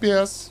lot of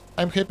DPS.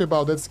 I'm happy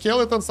about that.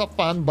 Skeletons are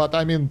fun, but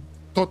I mean,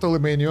 totally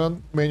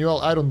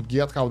manual. I don't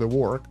get how they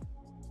work.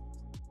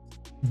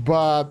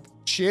 But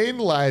chain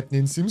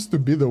lightning seems to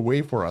be the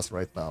way for us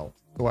right now.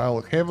 So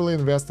I'll heavily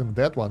invest in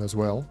that one as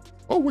well.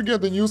 Oh, we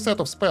get a new set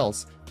of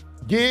spells.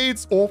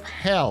 Gates of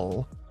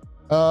Hell.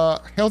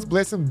 Health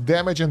Blessing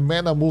damage and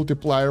mana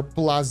multiplier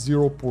plus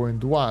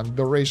 0.1.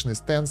 Duration is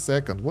 10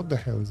 seconds. What the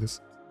hell is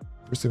this?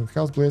 Receiving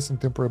Health Blessing,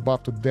 temporary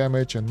buff to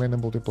damage and mana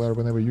multiplier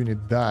whenever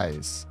unit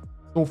dies.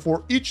 So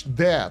for each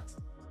death,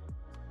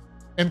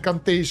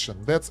 incantation.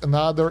 That's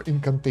another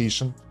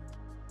incantation.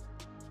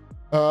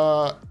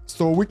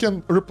 So we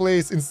can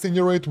replace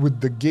Incinerate with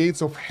the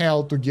Gates of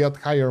Hell to get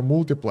higher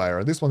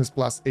multiplier. This one is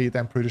plus 8.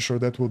 I'm pretty sure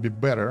that will be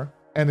better.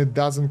 And it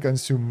doesn't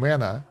consume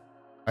mana,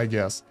 I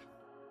guess.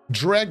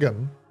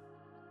 Dragon.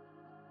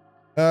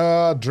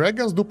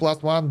 Dragons do plus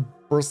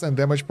 1%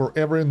 damage for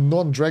every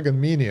non-dragon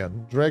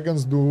minion.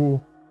 Dragons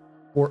do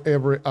for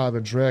every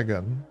other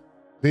dragon.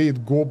 They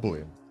eat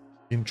goblin.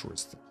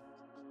 Interesting.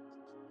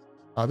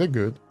 Are they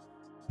good?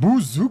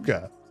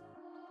 Bazooka.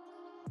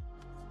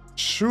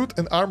 Shoot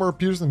an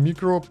armor-piercing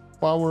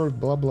micro-powered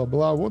blah blah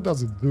blah. What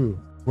does it do?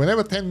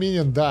 Whenever 10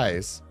 minion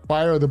dies,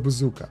 fire the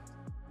bazooka.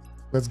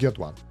 Let's get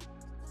one.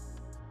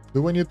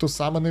 Do we need to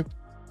summon it?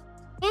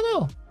 I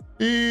don't know.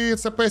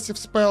 It's a passive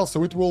spell,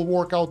 so it will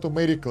work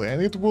automatically,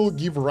 and it will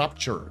give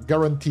Rapture,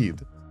 guaranteed.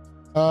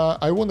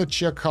 I want to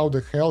check how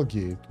the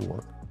Hellgate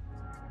works.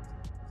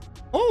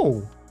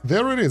 Oh,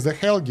 there it is, the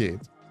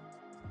Hellgate.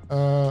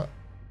 How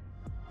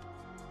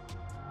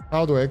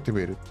do I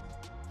activate it?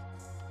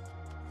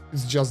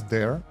 It's just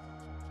there.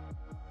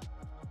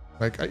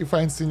 Like, if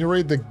I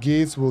incinerate, the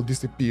gates will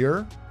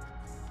disappear.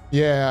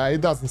 Yeah,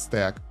 it doesn't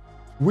stack.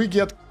 We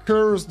get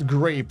Cursed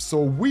Grape,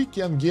 so we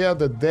can get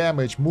the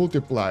damage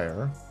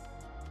multiplier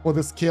for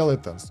the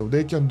skeletons, so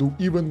they can do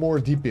even more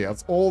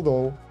DPS,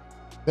 although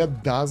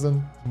that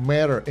doesn't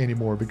matter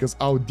anymore because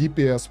our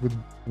DPS with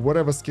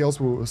whatever spells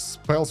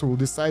we will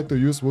decide to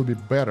use will be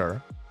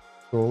better.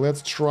 So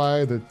let's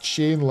try the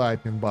chain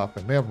lightning buff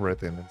and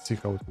everything and see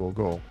how it will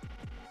go.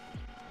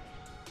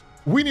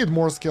 We need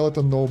more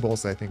skeleton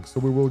nobles, I think, so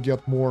we will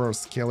get more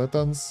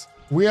skeletons.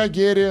 We are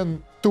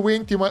getting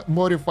 20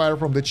 modifier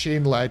from the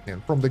chain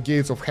lightning, from the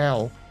Gates of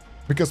Hell,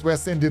 because we're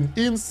sending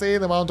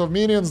insane amount of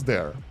minions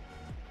there.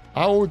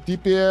 Our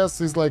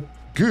DPS is like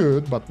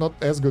good, but not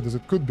as good as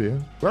it could be.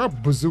 Where are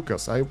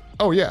bazookas?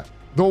 Oh yeah,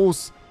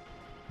 those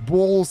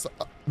balls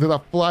that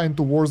are flying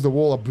towards the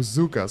wall are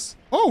bazookas.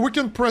 Oh, we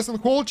can press and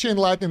hold chain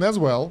lightning as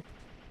well.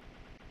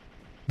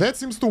 That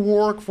seems to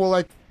work for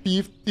like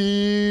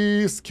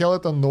 50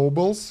 skeleton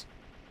nobles.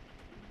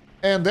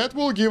 And that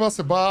will give us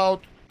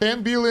about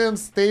 10 billion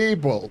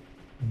stable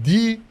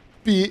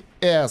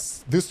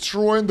DPS,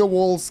 destroying the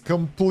walls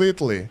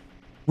completely.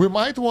 We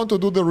might want to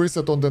do the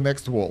reset on the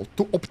next wall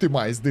to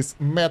optimize this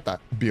meta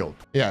build.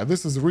 Yeah,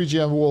 this is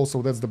regen wall,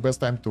 so that's the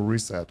best time to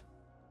reset.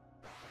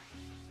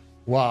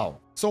 Wow.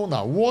 So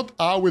now, what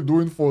are we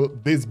doing for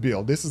this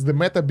build? This is the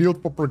meta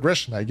build for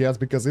progression, I guess,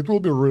 because it will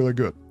be really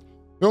good.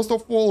 First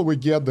of all, we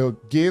get the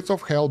Gates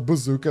of Hell,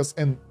 bazookas,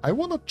 and I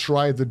want to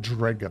try the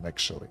dragon,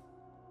 actually.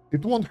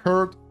 It won't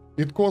hurt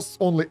It costs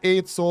only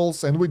 8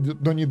 souls, and we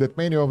don't need that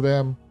many of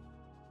them.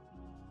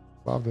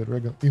 Love the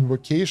dragon.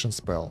 Invocation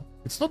spell.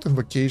 It's not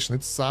invocation,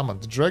 it's summon.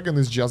 The dragon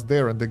is just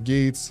there, and the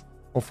gates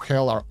of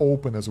hell are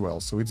open as well,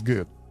 so it's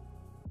good.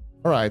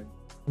 Alright.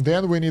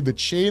 Then we need the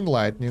chain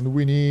lightning.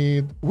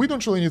 We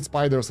don't really need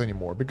spiders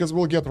anymore, because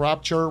we'll get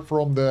rapture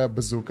from the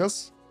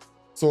bazookas.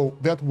 So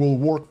that will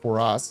work for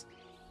us,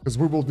 because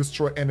we will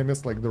destroy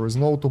enemies like there is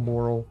no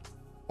tomorrow.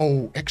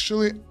 Oh,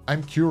 actually,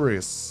 I'm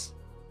curious.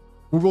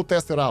 We will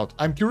test it out.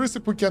 I'm curious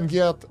if we can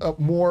get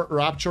more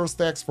rapture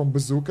stacks from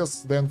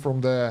bazookas than from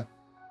the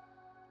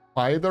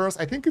spiders.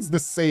 I think it's the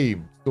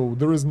same, so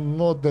there is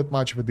not that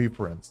much of a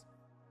difference.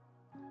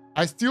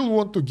 I still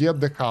want to get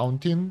the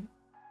haunting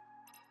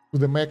to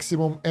the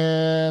maximum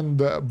and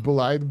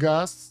blight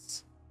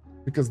gusts,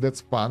 because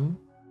that's fun.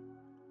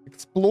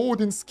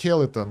 Exploding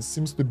skeletons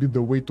seems to be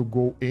the way to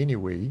go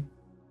anyway.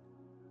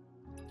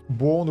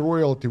 Bone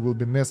royalty will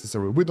be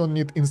necessary. We don't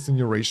need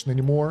incineration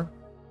anymore.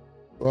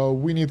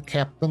 We need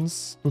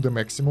captains to the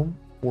maximum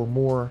for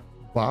more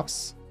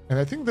buffs. And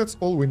I think that's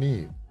all we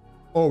need.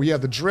 Oh yeah,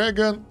 the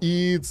dragon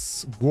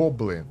eats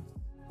goblins.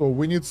 So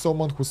we need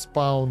someone who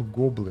spawned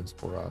goblins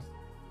for us.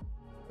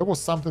 That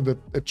was something that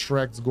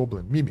attracts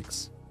goblin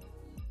mimics.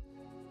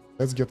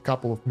 Let's get a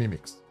couple of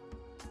mimics.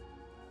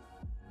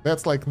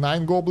 That's like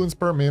 9 goblins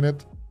per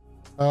minute.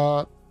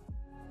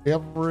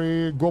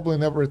 Every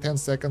goblin every 10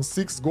 seconds.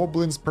 6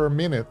 goblins per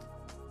minute.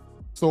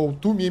 So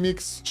 2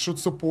 mimics should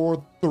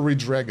support 3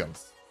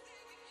 dragons.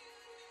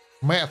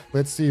 Math.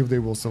 Let's see if they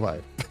will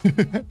survive.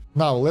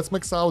 Now let's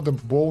max out the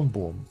bone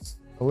bombs.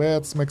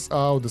 Let's max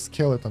out the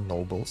skeleton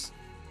nobles.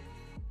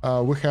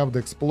 We have the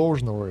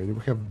explosion already.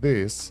 We have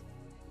this.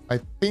 I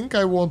think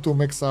I want to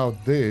max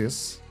out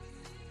this.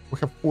 We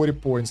have 40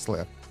 points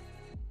left.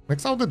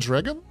 Max out the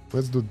dragon.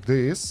 Let's do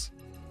this.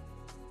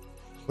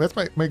 Let's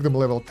make them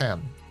level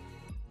 10.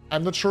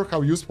 I'm not sure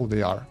how useful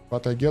they are,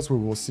 but I guess we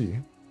will see.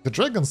 The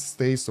dragons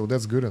stay, so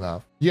that's good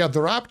enough. Yeah,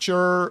 the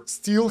rapture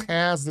still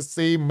has the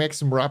same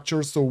maximum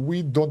rapture, so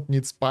we don't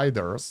need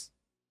spiders.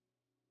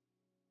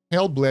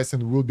 Hell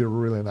blessing will be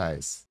really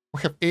nice.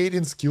 We have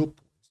 18 skill points.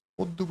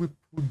 What do we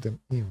put them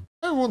in?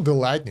 I want the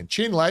lightning.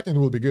 Chain lightning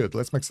will be good.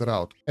 Let's max it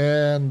out.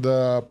 And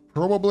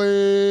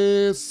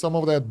probably some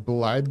of that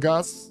blight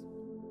gas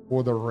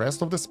for the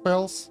rest of the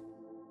spells.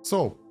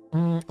 So,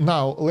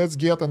 now let's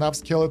get enough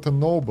skeleton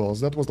nobles.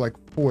 That was like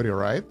 40,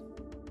 right?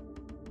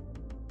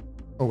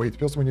 Oh wait,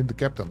 first we need the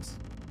captains.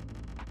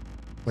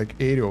 Like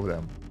 80 of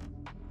them.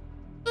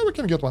 Yeah, we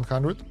can get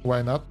 100.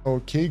 Why not?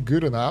 Okay,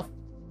 good enough.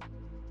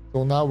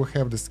 So now we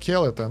have the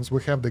skeletons.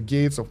 We have the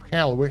gates of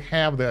hell. We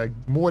have the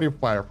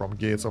modifier from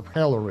gates of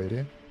hell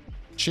already.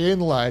 Chain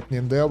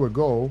lightning, there we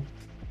go.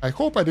 I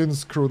hope I didn't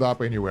screw it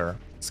up anywhere.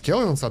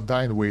 Skeletons are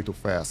dying way too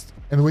fast.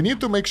 And we need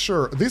to make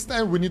sure, this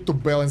time we need to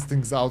balance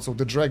things out so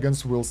the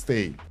dragons will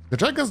stay. The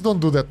dragons don't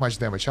do that much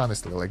damage,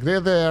 honestly. Like, they're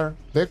there,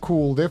 they're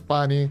cool, they're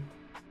funny.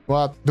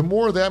 But the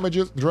more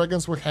damages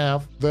dragons we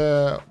have,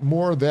 the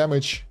more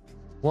damage...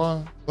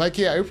 Well, like,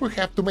 yeah, if we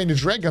have too many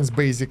dragons,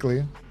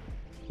 basically,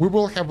 we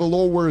will have a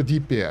lower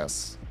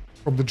DPS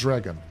from the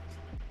dragon.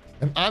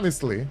 And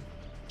honestly,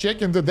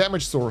 checking the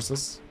damage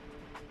sources,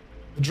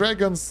 the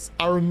dragons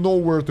are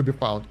nowhere to be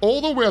found.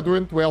 Although we are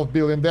doing 12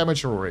 billion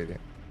damage already.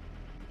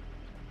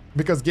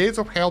 Because Gates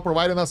of Hell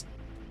providing us...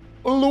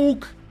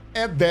 Look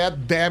at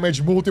that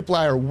damage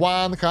multiplier,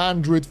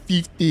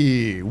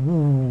 150.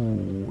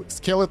 Ooh.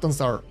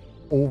 Skeletons are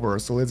over,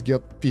 so let's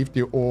get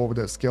 50 of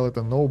the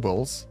skeleton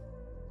nobles.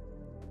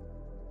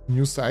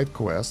 New side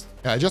quest.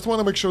 Yeah, I just want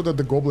to make sure that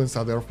the goblins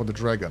are there for the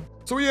dragon.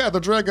 So yeah, the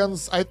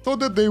dragons, I thought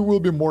that they will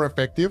be more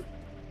effective.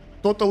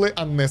 Totally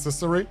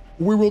unnecessary.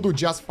 We will do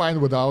just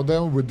fine without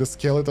them with the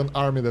skeleton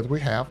army that we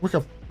have. We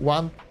have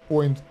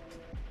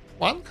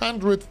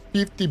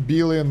 150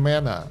 billion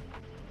mana.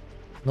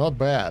 Not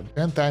bad.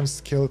 10 times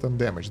skeleton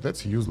damage.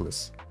 That's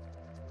useless.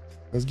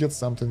 Let's get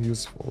something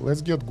useful.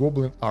 Let's get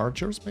goblin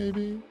archers,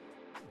 maybe?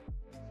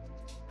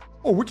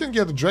 Oh, we can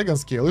get a dragon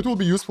scale. It will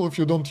be useful if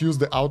you don't use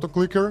the auto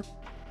clicker.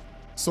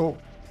 So...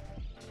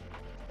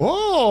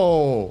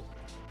 Oh!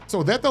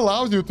 So that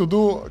allows you to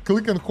do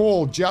click and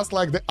hold just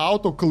like the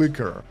auto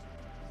clicker.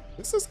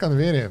 This is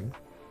convenient.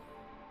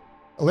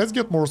 Let's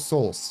get more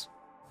souls.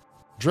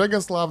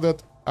 Dragons love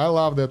that. I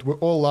love that. We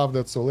all love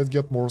that. So let's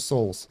get more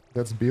souls.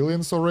 That's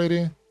billions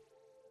already.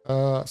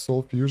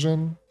 Soul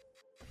fusion.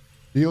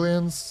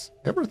 Billions.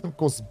 Everything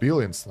costs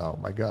billions now.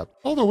 My god.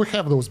 Although we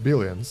have those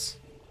billions.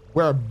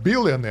 We're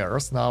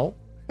billionaires now.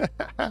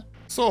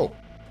 So,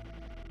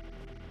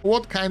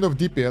 what kind of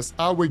DPS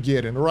are we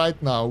getting right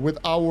now with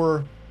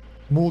our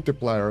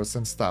multipliers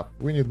and stuff?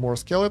 We need more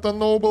skeleton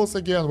nobles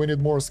again. We need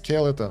more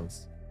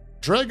skeletons.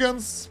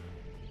 Dragons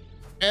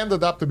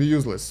ended up to be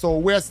useless. So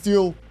we're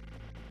still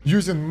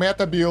using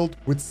meta build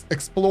with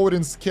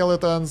exploding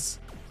skeletons.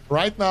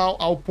 Right now,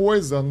 our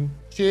poison,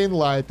 chain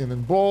lightning,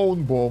 and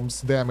bone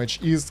bombs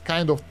damage is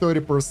kind of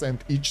 30%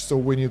 each, so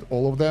we need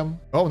all of them.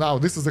 Oh, now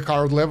this is a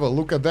hard level.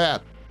 Look at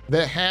that.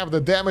 They have the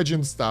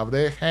damaging stuff.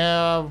 They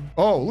have...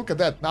 Oh, look at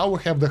that. Now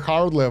we have the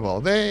hard level.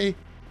 They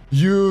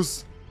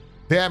use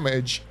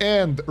damage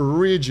and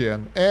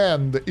regen,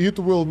 and it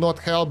will not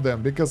help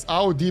them because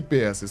our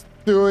DPS is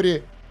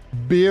 30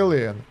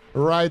 billion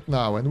right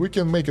now, and we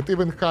can make it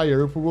even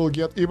higher if we will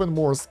get even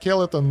more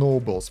skeleton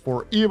nobles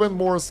for even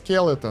more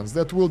skeletons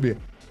that will be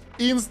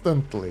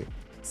instantly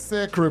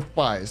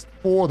sacrificed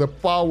for the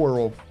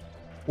power of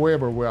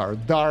whoever we are,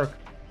 dark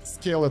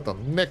skeleton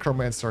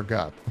necromancer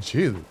god.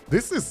 Jeez,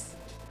 this is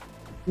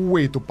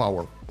way too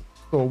powerful.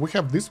 So we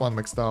have this one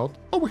maxed out.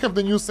 Oh, we have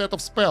the new set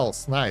of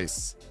spells.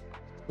 Nice.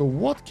 So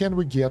what can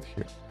we get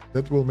here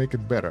that will make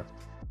it better?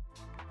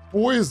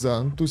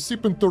 Poison to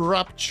seep into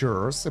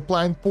ruptures,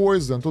 applying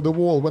poison to the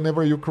wall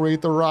whenever you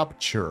create a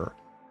rupture.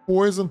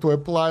 Poison to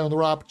apply on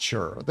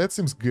rupture. That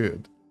seems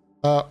good.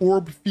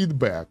 Orb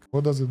feedback.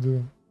 What does it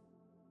do?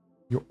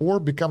 Your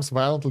orb becomes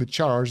violently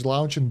charged,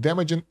 launching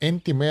damaging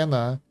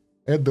anti-mana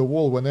at the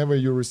wall whenever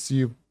you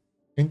receive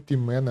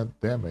anti-mana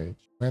damage.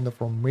 Mana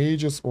from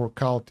mages or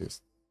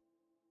cultists.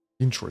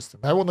 Interesting.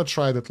 I want to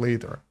try that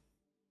later.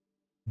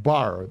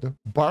 Bard.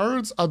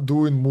 Bards are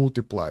doing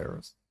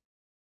multipliers.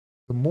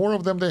 The more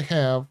of them they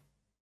have,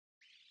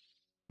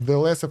 the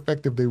less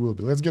effective they will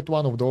be. Let's get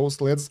one of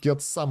those. Let's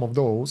get some of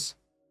those.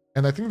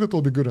 And I think that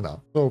will be good enough.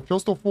 So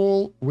first of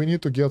all, we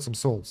need to get some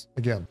souls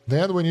again.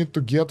 Then we need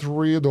to get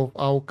rid of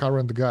our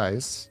current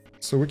guys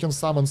so we can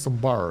summon some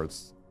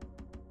bards.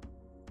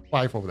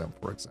 5 of them,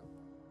 for example.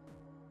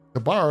 The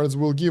bards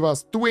will give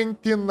us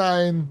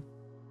 29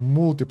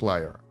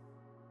 multiplier.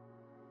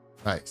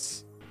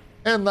 Nice.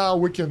 And now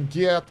we can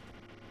get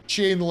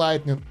chain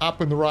lightning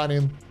up and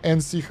running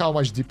and see how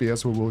much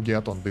DPS we will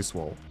get on this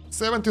wall.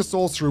 70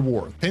 souls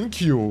reward. Thank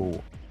you.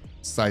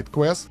 Side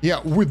quest. Yeah,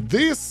 with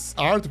this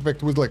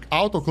artifact, with like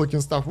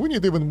auto-clicking stuff, we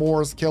need even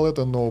more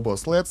skeleton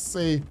nobles. Let's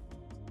say,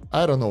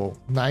 I don't know,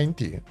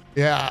 90.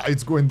 Yeah,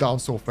 it's going down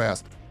so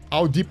fast.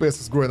 Our DPS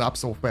is going up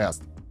so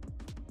fast.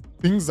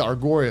 Things are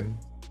going,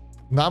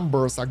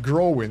 numbers are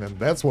growing, and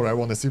that's what I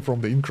want to see from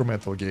the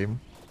incremental game.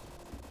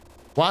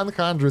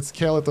 100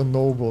 skeleton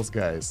nobles,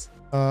 guys.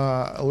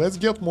 Let's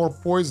get more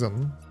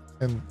poison.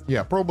 And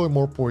yeah, probably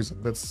more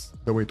poison. That's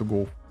the way to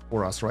go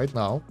for us right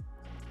now.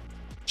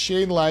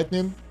 Chain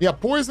lightning. Yeah,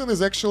 poison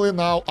is actually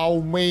now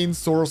our main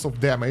source of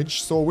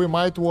damage. So we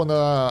might want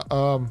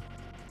to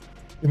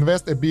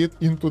invest a bit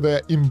into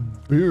the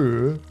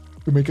imbue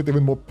to make it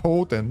even more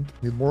potent.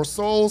 Need more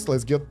souls.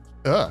 Let's get...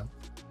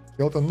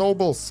 skeleton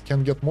nobles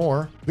can get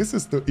more. This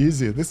is too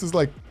easy. This is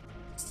like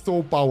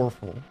so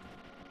powerful.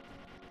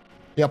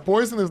 Yeah,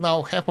 poison is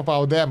now half of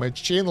our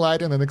damage. Chain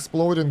lightning and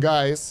exploding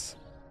guys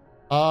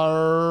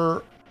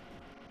are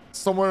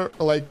somewhere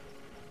like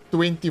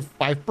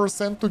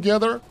 25%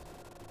 together.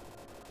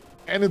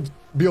 And it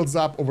builds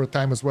up over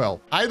time as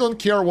well. I don't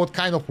care what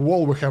kind of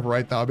wall we have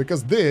right now,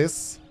 because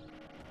this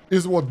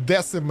is what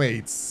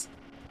decimates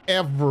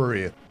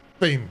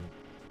everything.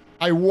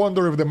 I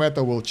wonder if the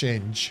meta will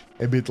change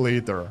a bit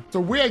later. So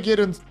we are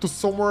getting to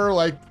somewhere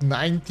like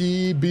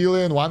 90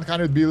 billion,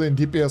 100 billion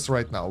DPS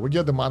right now. We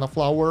get the mana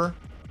flower.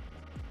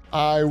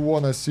 I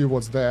want to see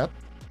what's that.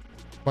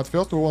 But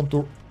first we want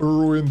to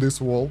ruin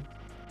this wall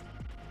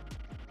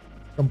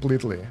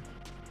completely.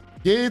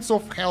 Gates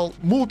of Hell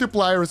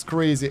multiplier is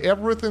crazy.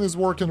 Everything is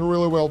working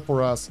really well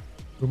for us.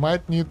 We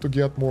might need to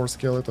get more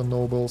skeleton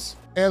nobles.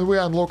 And we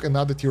unlock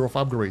another tier of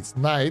upgrades.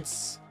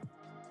 Knights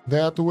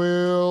that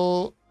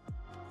will...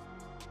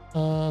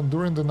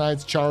 during the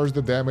night's charge,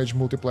 the damage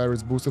multiplier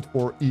is boosted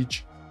for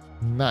each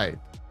knight.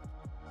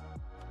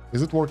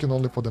 Is it working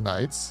only for the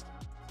knights?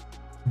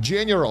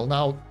 General.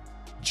 Now,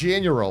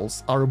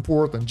 generals are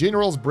important.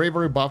 General's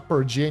bravery buff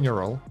per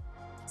general,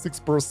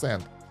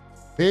 6%.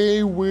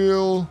 They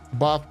will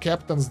buff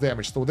captain's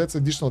damage, so that's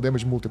additional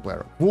damage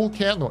multiplier.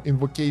 Volcano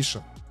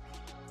invocation.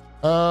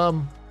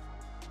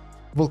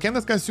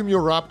 Volcanoes consume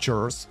your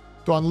raptures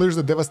to unleash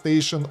the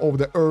devastation of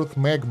the earth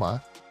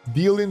magma,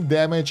 dealing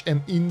damage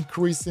and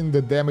increasing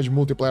the damage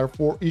multiplier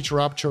for each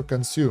rapture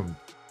consumed.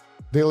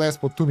 They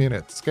last for 2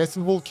 minutes.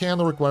 Casting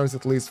Volcano requires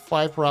at least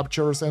 5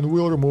 raptures and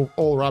will remove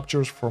all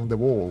raptures from the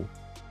wall.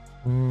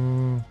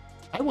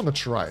 I want to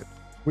try it.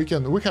 We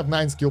have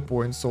 9 skill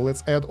points, so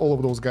let's add all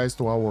of those guys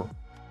to our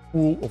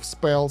pool of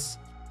spells,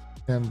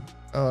 and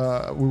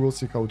we will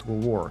see how it will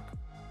work.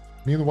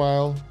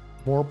 Meanwhile,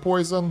 more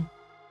poison.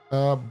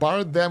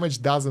 Bard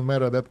damage doesn't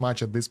matter that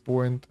much at this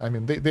point. I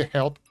mean, they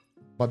help,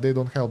 but they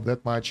don't help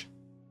that much,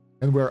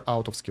 and we're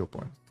out of skill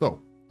points. So,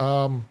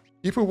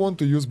 if we want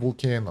to use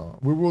Volcano,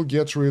 we will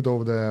get rid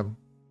of the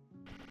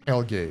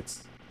Hell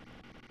Gates.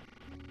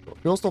 So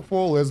first of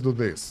all, let's do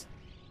this.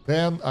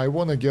 Then I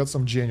want to get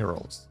some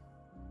generals,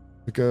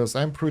 because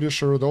I'm pretty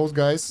sure those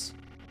guys,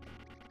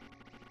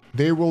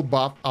 they will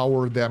buff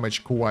our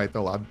damage quite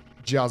a lot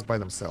just by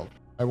themselves.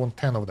 I want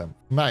 10 of them.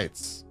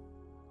 Knights.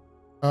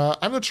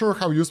 I'm not sure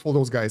how useful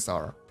those guys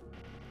are.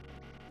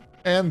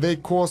 And they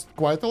cost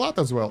quite a lot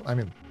as well. I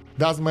mean,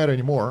 doesn't matter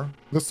anymore.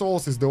 The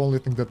souls is the only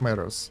thing that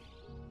matters.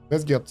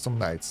 Let's get some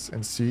knights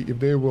and see if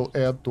they will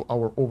add to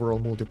our overall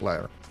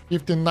multiplier.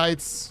 15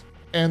 knights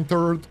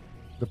entered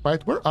the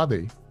fight. Where are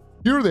they?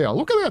 Here they are.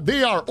 Look at that.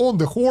 They are on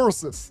the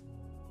horses.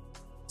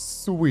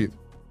 Sweet.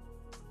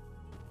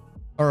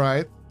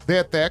 Alright. They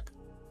attack.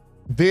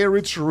 They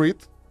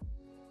retreat.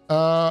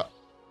 I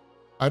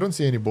don't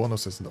see any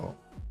bonuses though.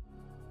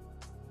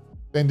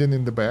 Standing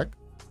in the back.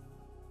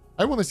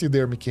 I want to see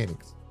their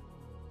mechanics.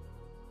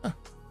 Huh.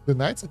 The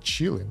knights are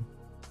chilling.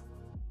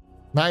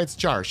 Knights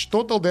charge.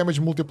 Total damage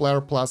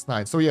multiplier plus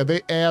 9. So yeah,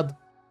 they add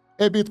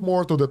a bit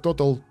more to the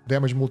total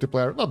damage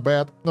multiplier. Not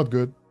bad, not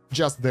good.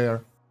 Just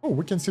there. Oh,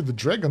 we can see the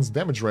dragon's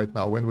damage right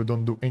now when we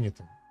don't do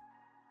anything.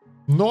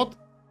 Not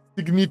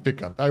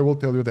significant, I will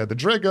tell you that. The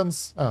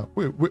dragons...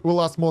 we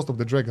lost most of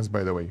the dragons,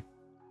 by the way.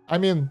 I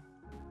mean...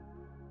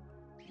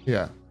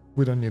 yeah,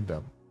 we don't need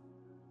them.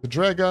 The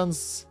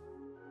dragons,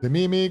 the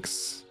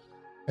mimics,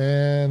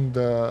 and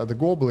the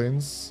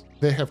goblins,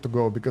 they have to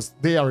go because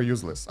they are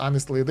useless.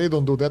 Honestly, they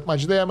don't do that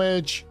much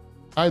damage.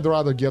 I'd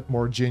rather get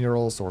more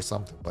generals or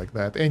something like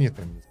that.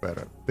 Anything is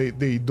better.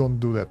 They don't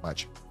do that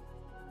much.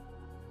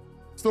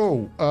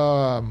 So,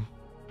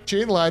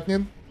 Chain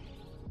Lightning.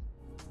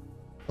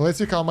 Let's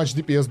see how much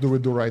DPS do we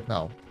do right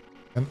now.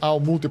 And our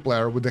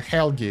multiplier with the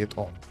Hellgate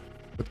on.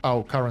 With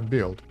our current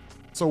build.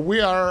 So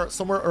we are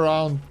somewhere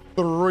around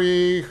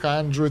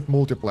 300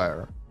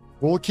 multiplier.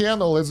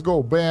 Volcano, let's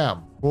go.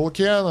 Bam.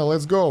 Volcano,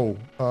 let's go.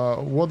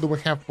 What do we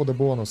have for the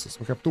bonuses?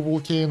 We have 2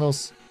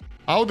 volcanoes.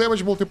 Our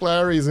damage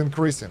multiplier is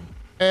increasing.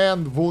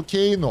 And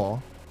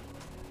Volcano,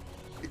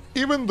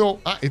 even though...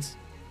 it's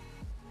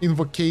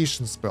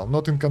invocation spell,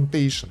 not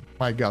incantation.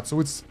 My god,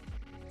 so it's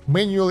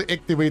manually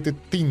activated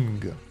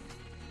thing.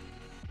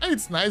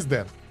 It's nice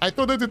then. I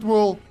thought that it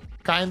will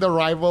kinda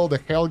rival the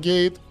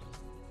Hellgate,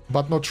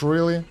 but not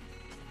really.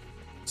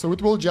 So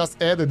it will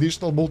just add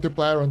additional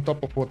multiplier on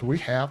top of what we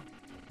have.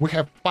 We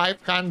have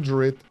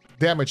 500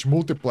 damage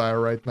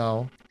multiplier right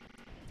now,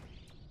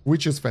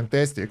 which is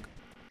fantastic.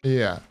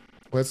 Yeah,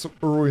 let's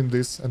ruin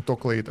this and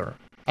talk later.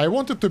 I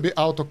want it to be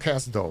auto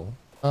cast though.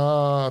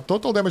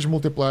 Total damage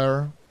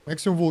multiplier,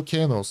 maximum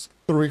volcanoes,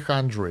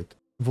 300.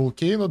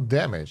 Volcano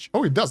damage.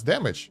 Oh, it does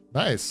damage.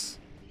 Nice.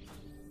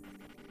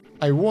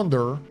 I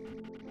wonder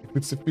if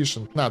it's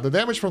sufficient. Now, the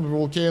damage from the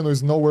volcano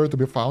is nowhere to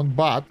be found,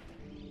 but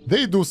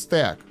they do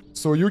stack.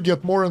 So you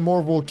get more and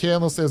more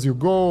volcanoes as you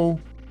go.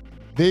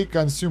 They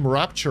consume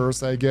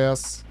raptures, I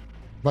guess.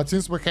 But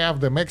since we have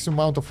the maximum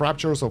amount of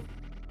raptures of,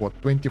 what,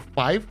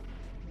 25?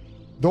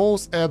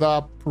 Those add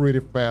up pretty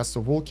fast.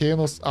 So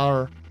volcanoes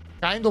are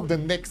kind of the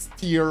next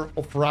tier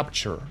of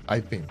rapture, I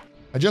think.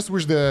 I just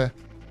wish the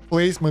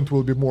placement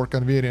will be more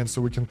convenient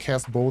so we can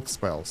cast both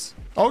spells.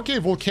 Okay,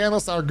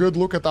 volcanoes are good.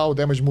 Look at our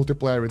damage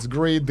multiplier. It's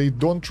great. They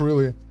don't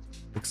really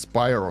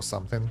expire or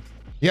something.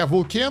 Yeah,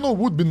 volcano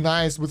would be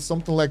nice with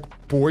something like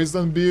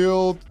poison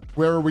build,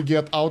 where we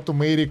get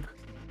automatic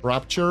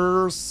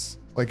raptures.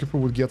 Like if we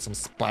would get some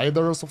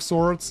spiders of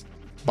sorts.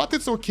 But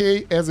it's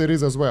okay as it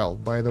is as well.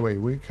 By the way,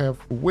 we have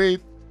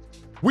weight,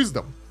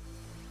 wisdom,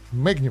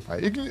 magnify,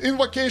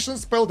 invocation,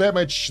 spell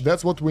damage.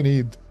 That's what we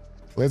need.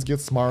 Let's get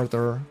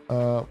smarter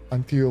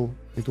until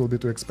it will be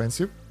too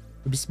expensive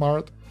to be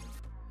smart.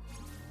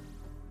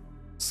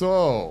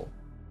 So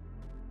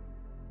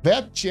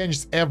that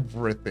changed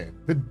everything.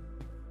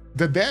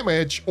 The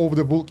damage of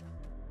the vulcan.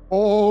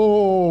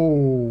 Oh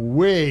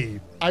wait,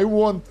 I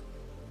want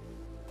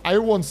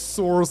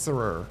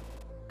sorcerer.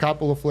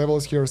 Couple of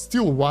levels here,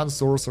 still 1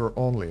 sorcerer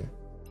only.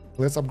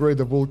 Let's upgrade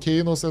the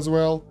volcanoes as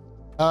well.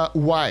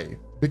 Why?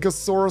 Because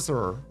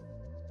sorcerer,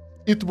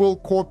 it will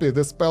copy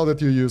the spell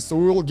that you use, so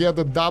we will get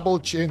the double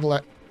chain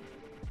light.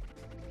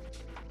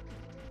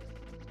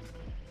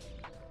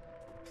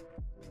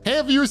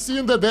 Have you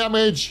seen the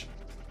damage?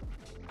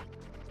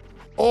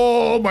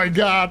 Oh my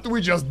god, we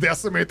just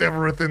decimate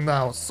everything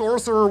now.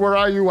 Sorcerer, where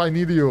are you? I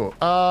need you.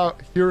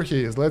 Here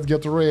he is. Let's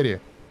get ready.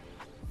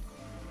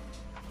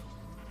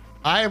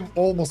 I am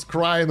almost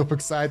crying of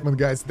excitement,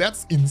 guys.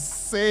 That's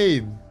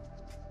insane.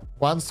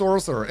 1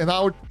 sorcerer, and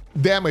our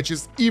damage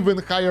is even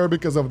higher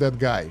because of that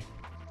guy.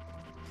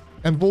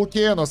 And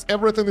volcanoes,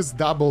 everything is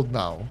doubled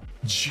now.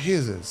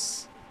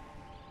 Jesus.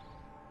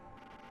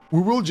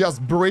 We will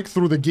just break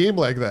through the game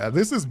like that.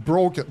 This is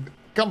broken.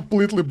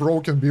 Completely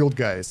broken build,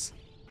 guys.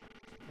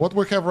 What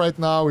we have right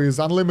now is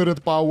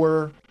unlimited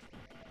power.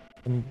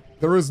 And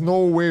there is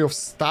no way of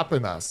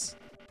stopping us.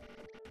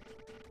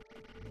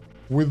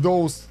 With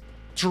those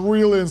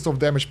trillions of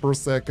damage per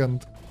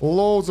second.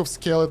 Loads of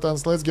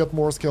skeletons. Let's get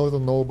more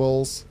skeleton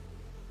nobles.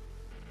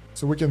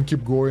 So we can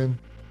keep going.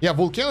 Yeah,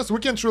 volcanoes, we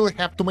can't really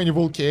have too many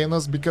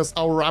volcanoes because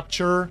our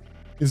rapture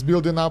is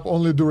building up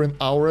only during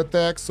our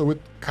attack, so it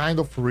kind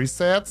of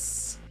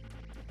resets.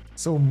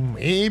 So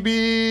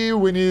maybe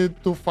we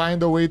need to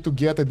find a way to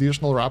get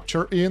additional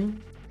rapture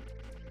in.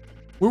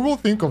 We will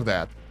think of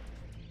that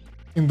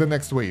in the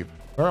next wave.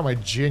 Where are my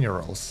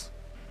generals?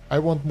 I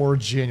want more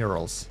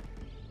generals.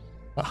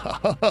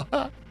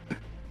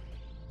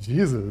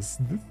 Jesus.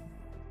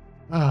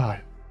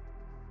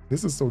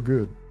 This is so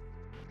good.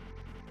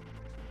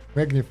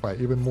 Magnify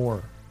even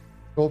more.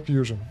 Soul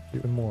fusion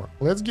even more.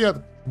 Let's get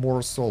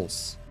more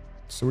souls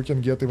so we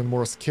can get even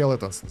more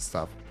skeletons and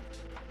stuff.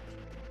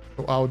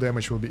 So our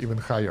damage will be even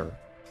higher.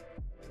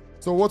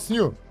 So what's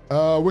new?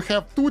 We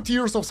have 2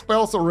 tiers of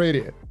spells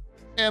already.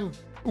 And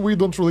we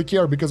don't really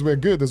care because we're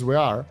good as we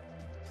are.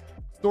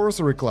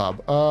 Sorcery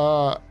Club.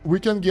 We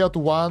can get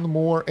one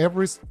more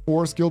every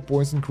 4 skill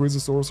points, increase the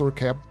sorcerer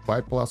cap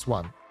by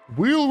 +1.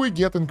 Will we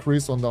get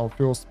increase on our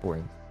first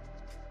point?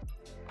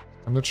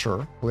 I'm not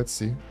sure. Let's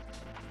see.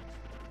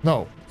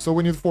 No. So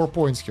we need 4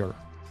 points here.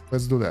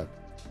 Let's do that.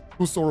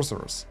 2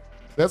 sorcerers.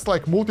 That's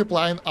like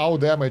multiplying our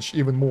damage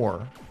even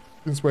more.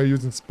 Since we're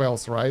using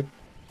spells, right?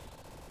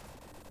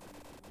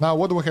 Now,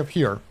 what do we have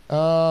here?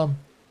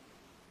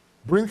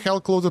 Bring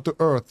hell closer to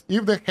earth.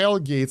 If the hell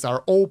gates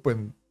are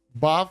open,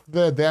 buff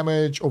the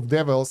damage of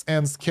devils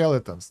and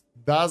skeletons.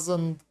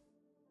 Doesn't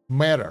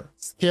matter.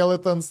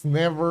 Skeletons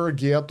never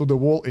get to the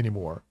wall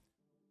anymore.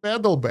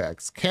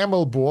 Saddlebags,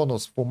 camel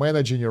bonus for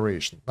mana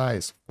generation.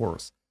 Nice, of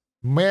course.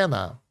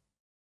 Mana.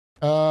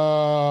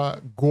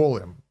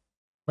 Golem.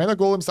 Mana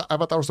golems are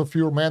avatars of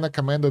your mana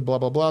commanded, blah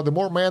blah blah. The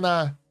more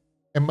mana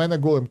a mana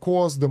golem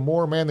costs, the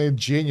more mana it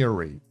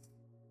generates.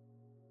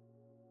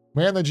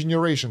 Mana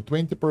generation,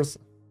 20%.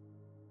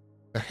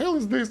 The hell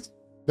is this?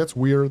 That's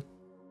weird.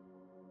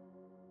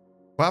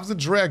 Buff the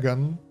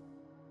dragon.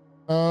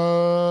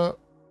 What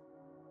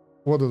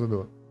does it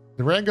do?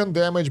 Dragon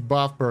damage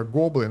buff per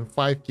goblin,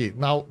 5k.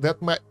 Now,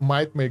 that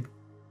might make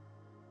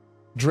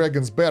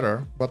dragons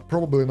better, but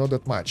probably not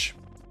that much.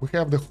 We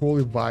have the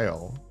Holy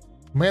Vial.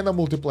 Mana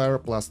multiplier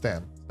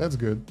 +10. That's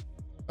good.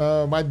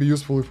 Might be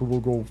useful if we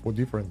will go for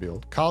different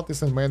build.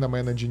 Cultist and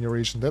mana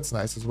generation, that's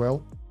nice as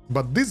well.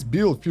 But this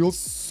build feels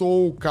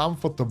so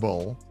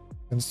comfortable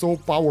and so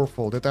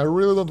powerful that I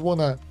really don't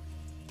want to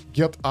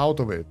get out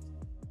of it.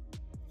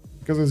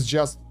 Because it's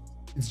just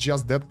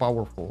that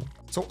powerful.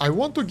 So I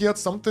want to get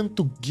something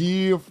to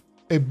give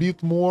a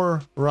bit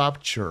more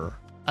rapture.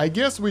 I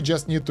guess we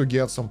just need to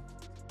get some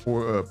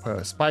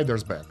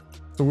spiders back.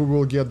 So we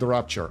will get the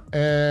rapture.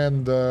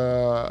 And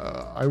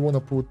I want to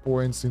put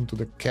points into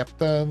the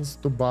captains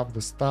to buff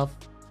the stuff.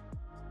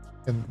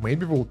 And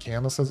maybe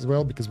volcanoes as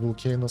well, because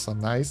volcanoes are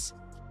nice.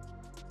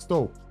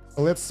 So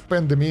let's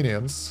spend the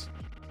minions.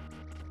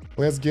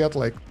 Let's get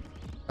like,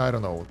 I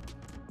don't know,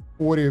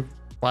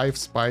 45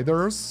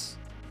 spiders.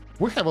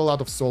 We have a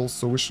lot of souls,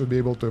 so we should be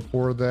able to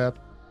afford that.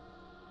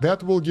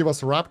 That will give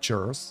us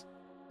raptures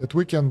that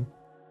we can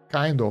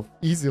kind of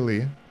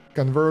easily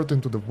convert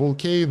into the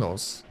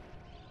volcanoes.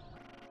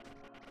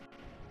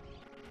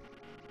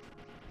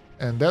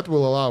 And that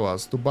will allow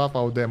us to buff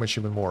our damage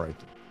even more, I think.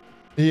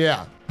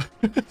 Yeah.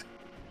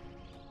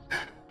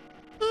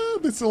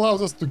 This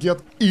allows us to get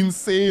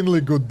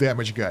insanely good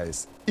damage,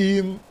 guys.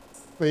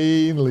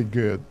 Insanely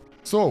good.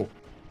 So,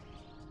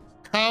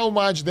 how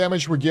much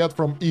damage we get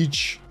from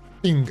each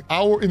thing?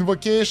 Our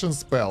invocation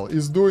spell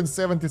is doing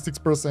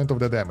 76% of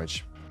the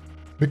damage.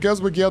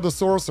 Because we get the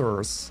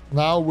sorcerers,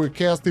 now we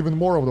cast even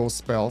more of those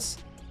spells.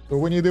 So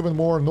we need even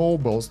more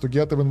nobles to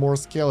get even more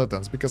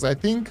skeletons. Because I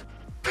think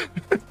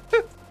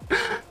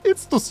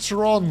it's too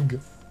strong.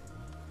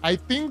 I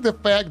think the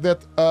fact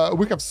that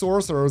we have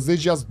sorcerers, they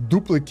just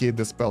duplicate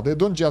the spell. They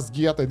don't just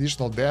get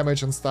additional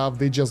damage and stuff,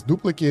 they just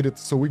duplicate it,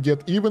 so we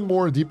get even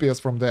more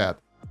DPS from that.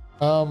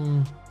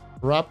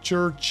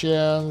 Rapture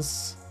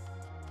chance,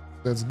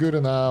 that's good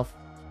enough.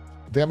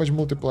 Damage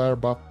multiplier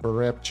buff per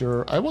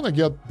rapture. I want to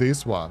get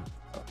this one,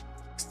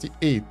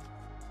 68.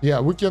 Yeah,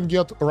 we can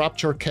get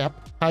rapture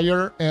cap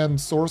higher and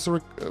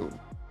sorcerer.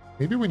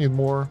 Maybe we need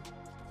more.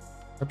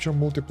 Rapture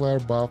multiplier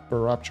buff per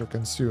rapture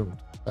consumed,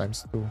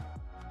 ×2.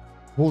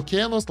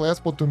 Volcanoes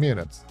last for 2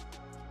 minutes.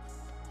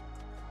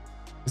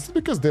 Is it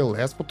because they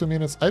last for 2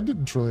 minutes? I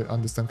didn't really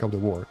understand how they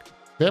work.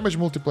 Damage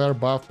multiplier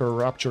buff per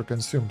rapture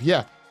consumed.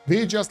 Yeah,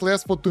 they just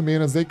last for 2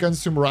 minutes. They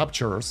consume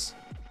raptures.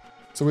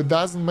 So it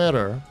doesn't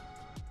matter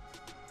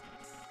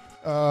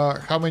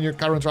how many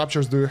current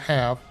raptures do you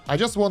have. I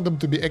just want them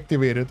to be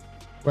activated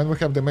when we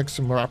have the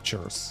maximum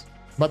raptures.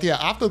 But yeah,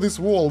 after this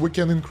wall, we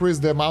can increase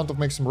the amount of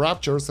maximum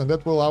raptures, and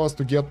that will allow us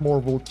to get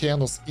more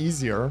volcanoes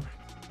easier.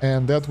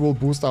 And that will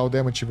boost our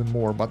damage even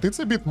more. But it's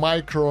a bit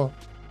micro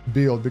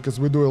build because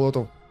we do a lot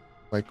of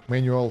like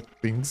manual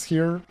things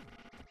here,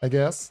 I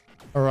guess.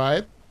 All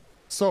right.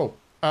 So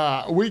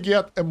we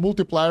get a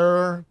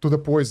multiplier to the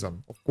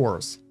poison, of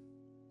course.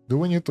 Do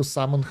we need to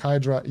summon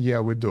Hydra? Yeah,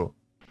 we do.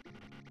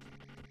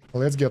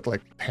 Let's get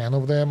like 10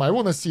 of them. I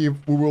want to see if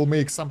we will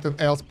make something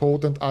else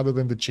potent other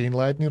than the chain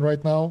lightning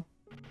right now.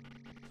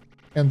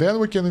 And then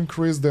we can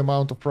increase the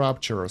amount of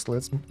raptures.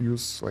 Let's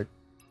use like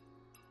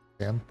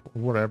 10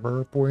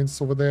 whatever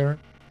points over there.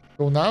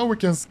 So now we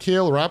can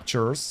scale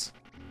raptures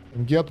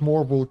and get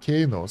more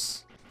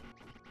volcanoes,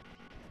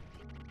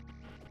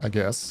 I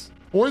guess.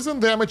 Poison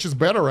damage is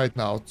better right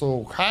now,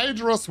 so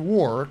Hydras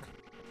work.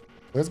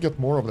 Let's get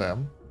more of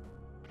them,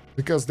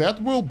 because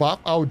that will buff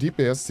our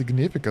DPS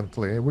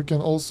significantly. We can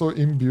also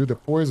imbue the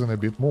poison a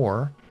bit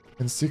more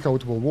and see how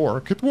it will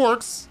work. It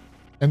works!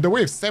 And the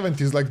wave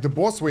 70 is like the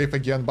boss wave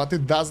again, but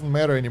it doesn't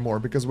matter anymore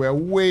because we are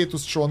way too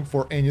strong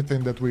for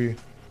anything that we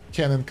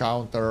can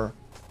encounter.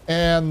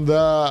 And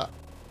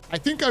I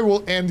think I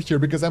will end here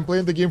because I'm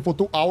playing the game for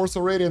 2 hours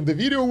already and the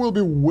video will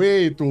be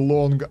way too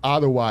long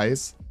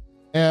otherwise.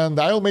 And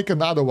I'll make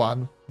another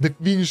one, the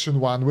finishing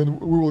one, when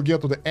we will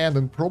get to the end,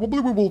 and probably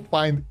we will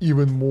find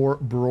even more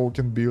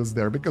broken builds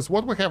there, because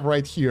what we have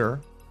right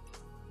here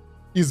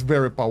is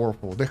very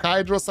powerful. The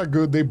Hydras are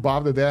good, they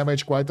buff the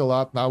damage quite a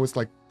lot. Now it's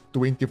like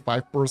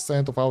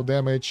 25% of our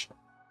damage.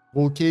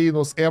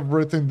 Volcanoes,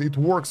 everything, it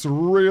works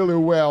really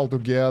well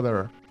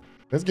together.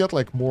 Let's get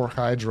like more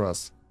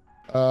Hydras.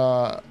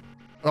 Oh,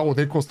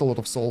 they cost a lot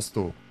of souls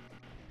too.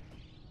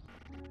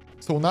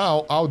 So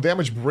now our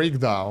damage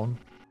breakdown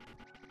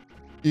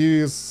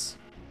is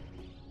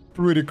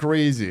pretty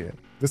crazy.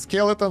 The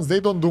skeletons, they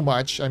don't do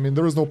much. I mean,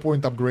 there is no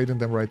point upgrading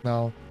them right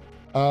now.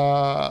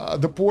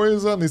 The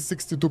poison is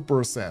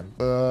 62%.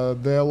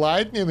 The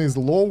lightning is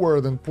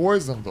lower than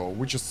poison though,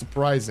 which is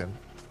surprising.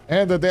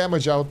 And the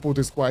damage output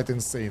is quite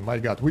insane. My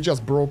god, we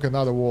just broke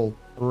another wall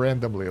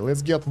randomly.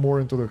 Let's get more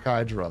into the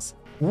Hydras.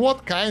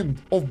 What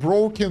kind of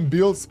broken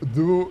builds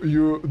do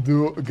you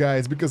do,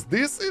 guys? Because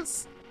this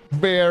is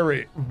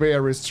very,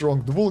 very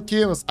strong. The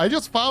volcanoes, I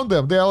just found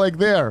them. They are like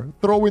there,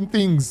 throwing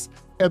things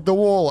at the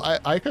wall.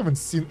 I haven't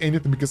seen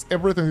anything because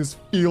everything is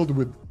filled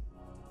with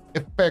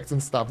effects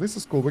and stuff. This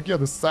is cool. We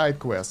get the side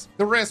quest.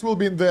 The rest will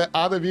be in the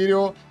other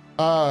video.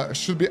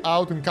 Should be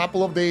out in a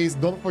couple of days.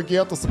 Don't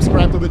forget to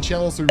subscribe to the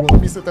channel so you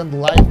won't miss it, and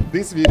like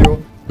this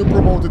video to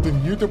promote it in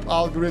YouTube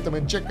algorithm,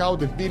 and check out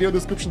the video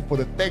description for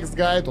the text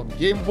guide on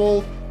Game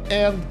Vault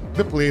and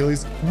the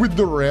playlist with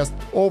the rest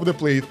of the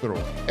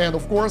playthrough. And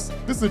of course,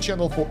 this is a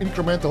channel for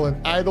incremental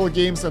and idle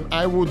games, and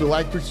I would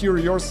like to hear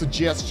your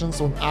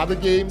suggestions on other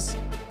games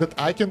that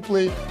I can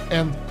play.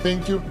 And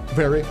thank you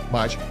very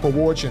much for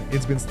watching.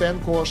 It's been Stan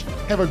Kosh.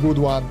 Have a good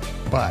one.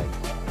 Bye.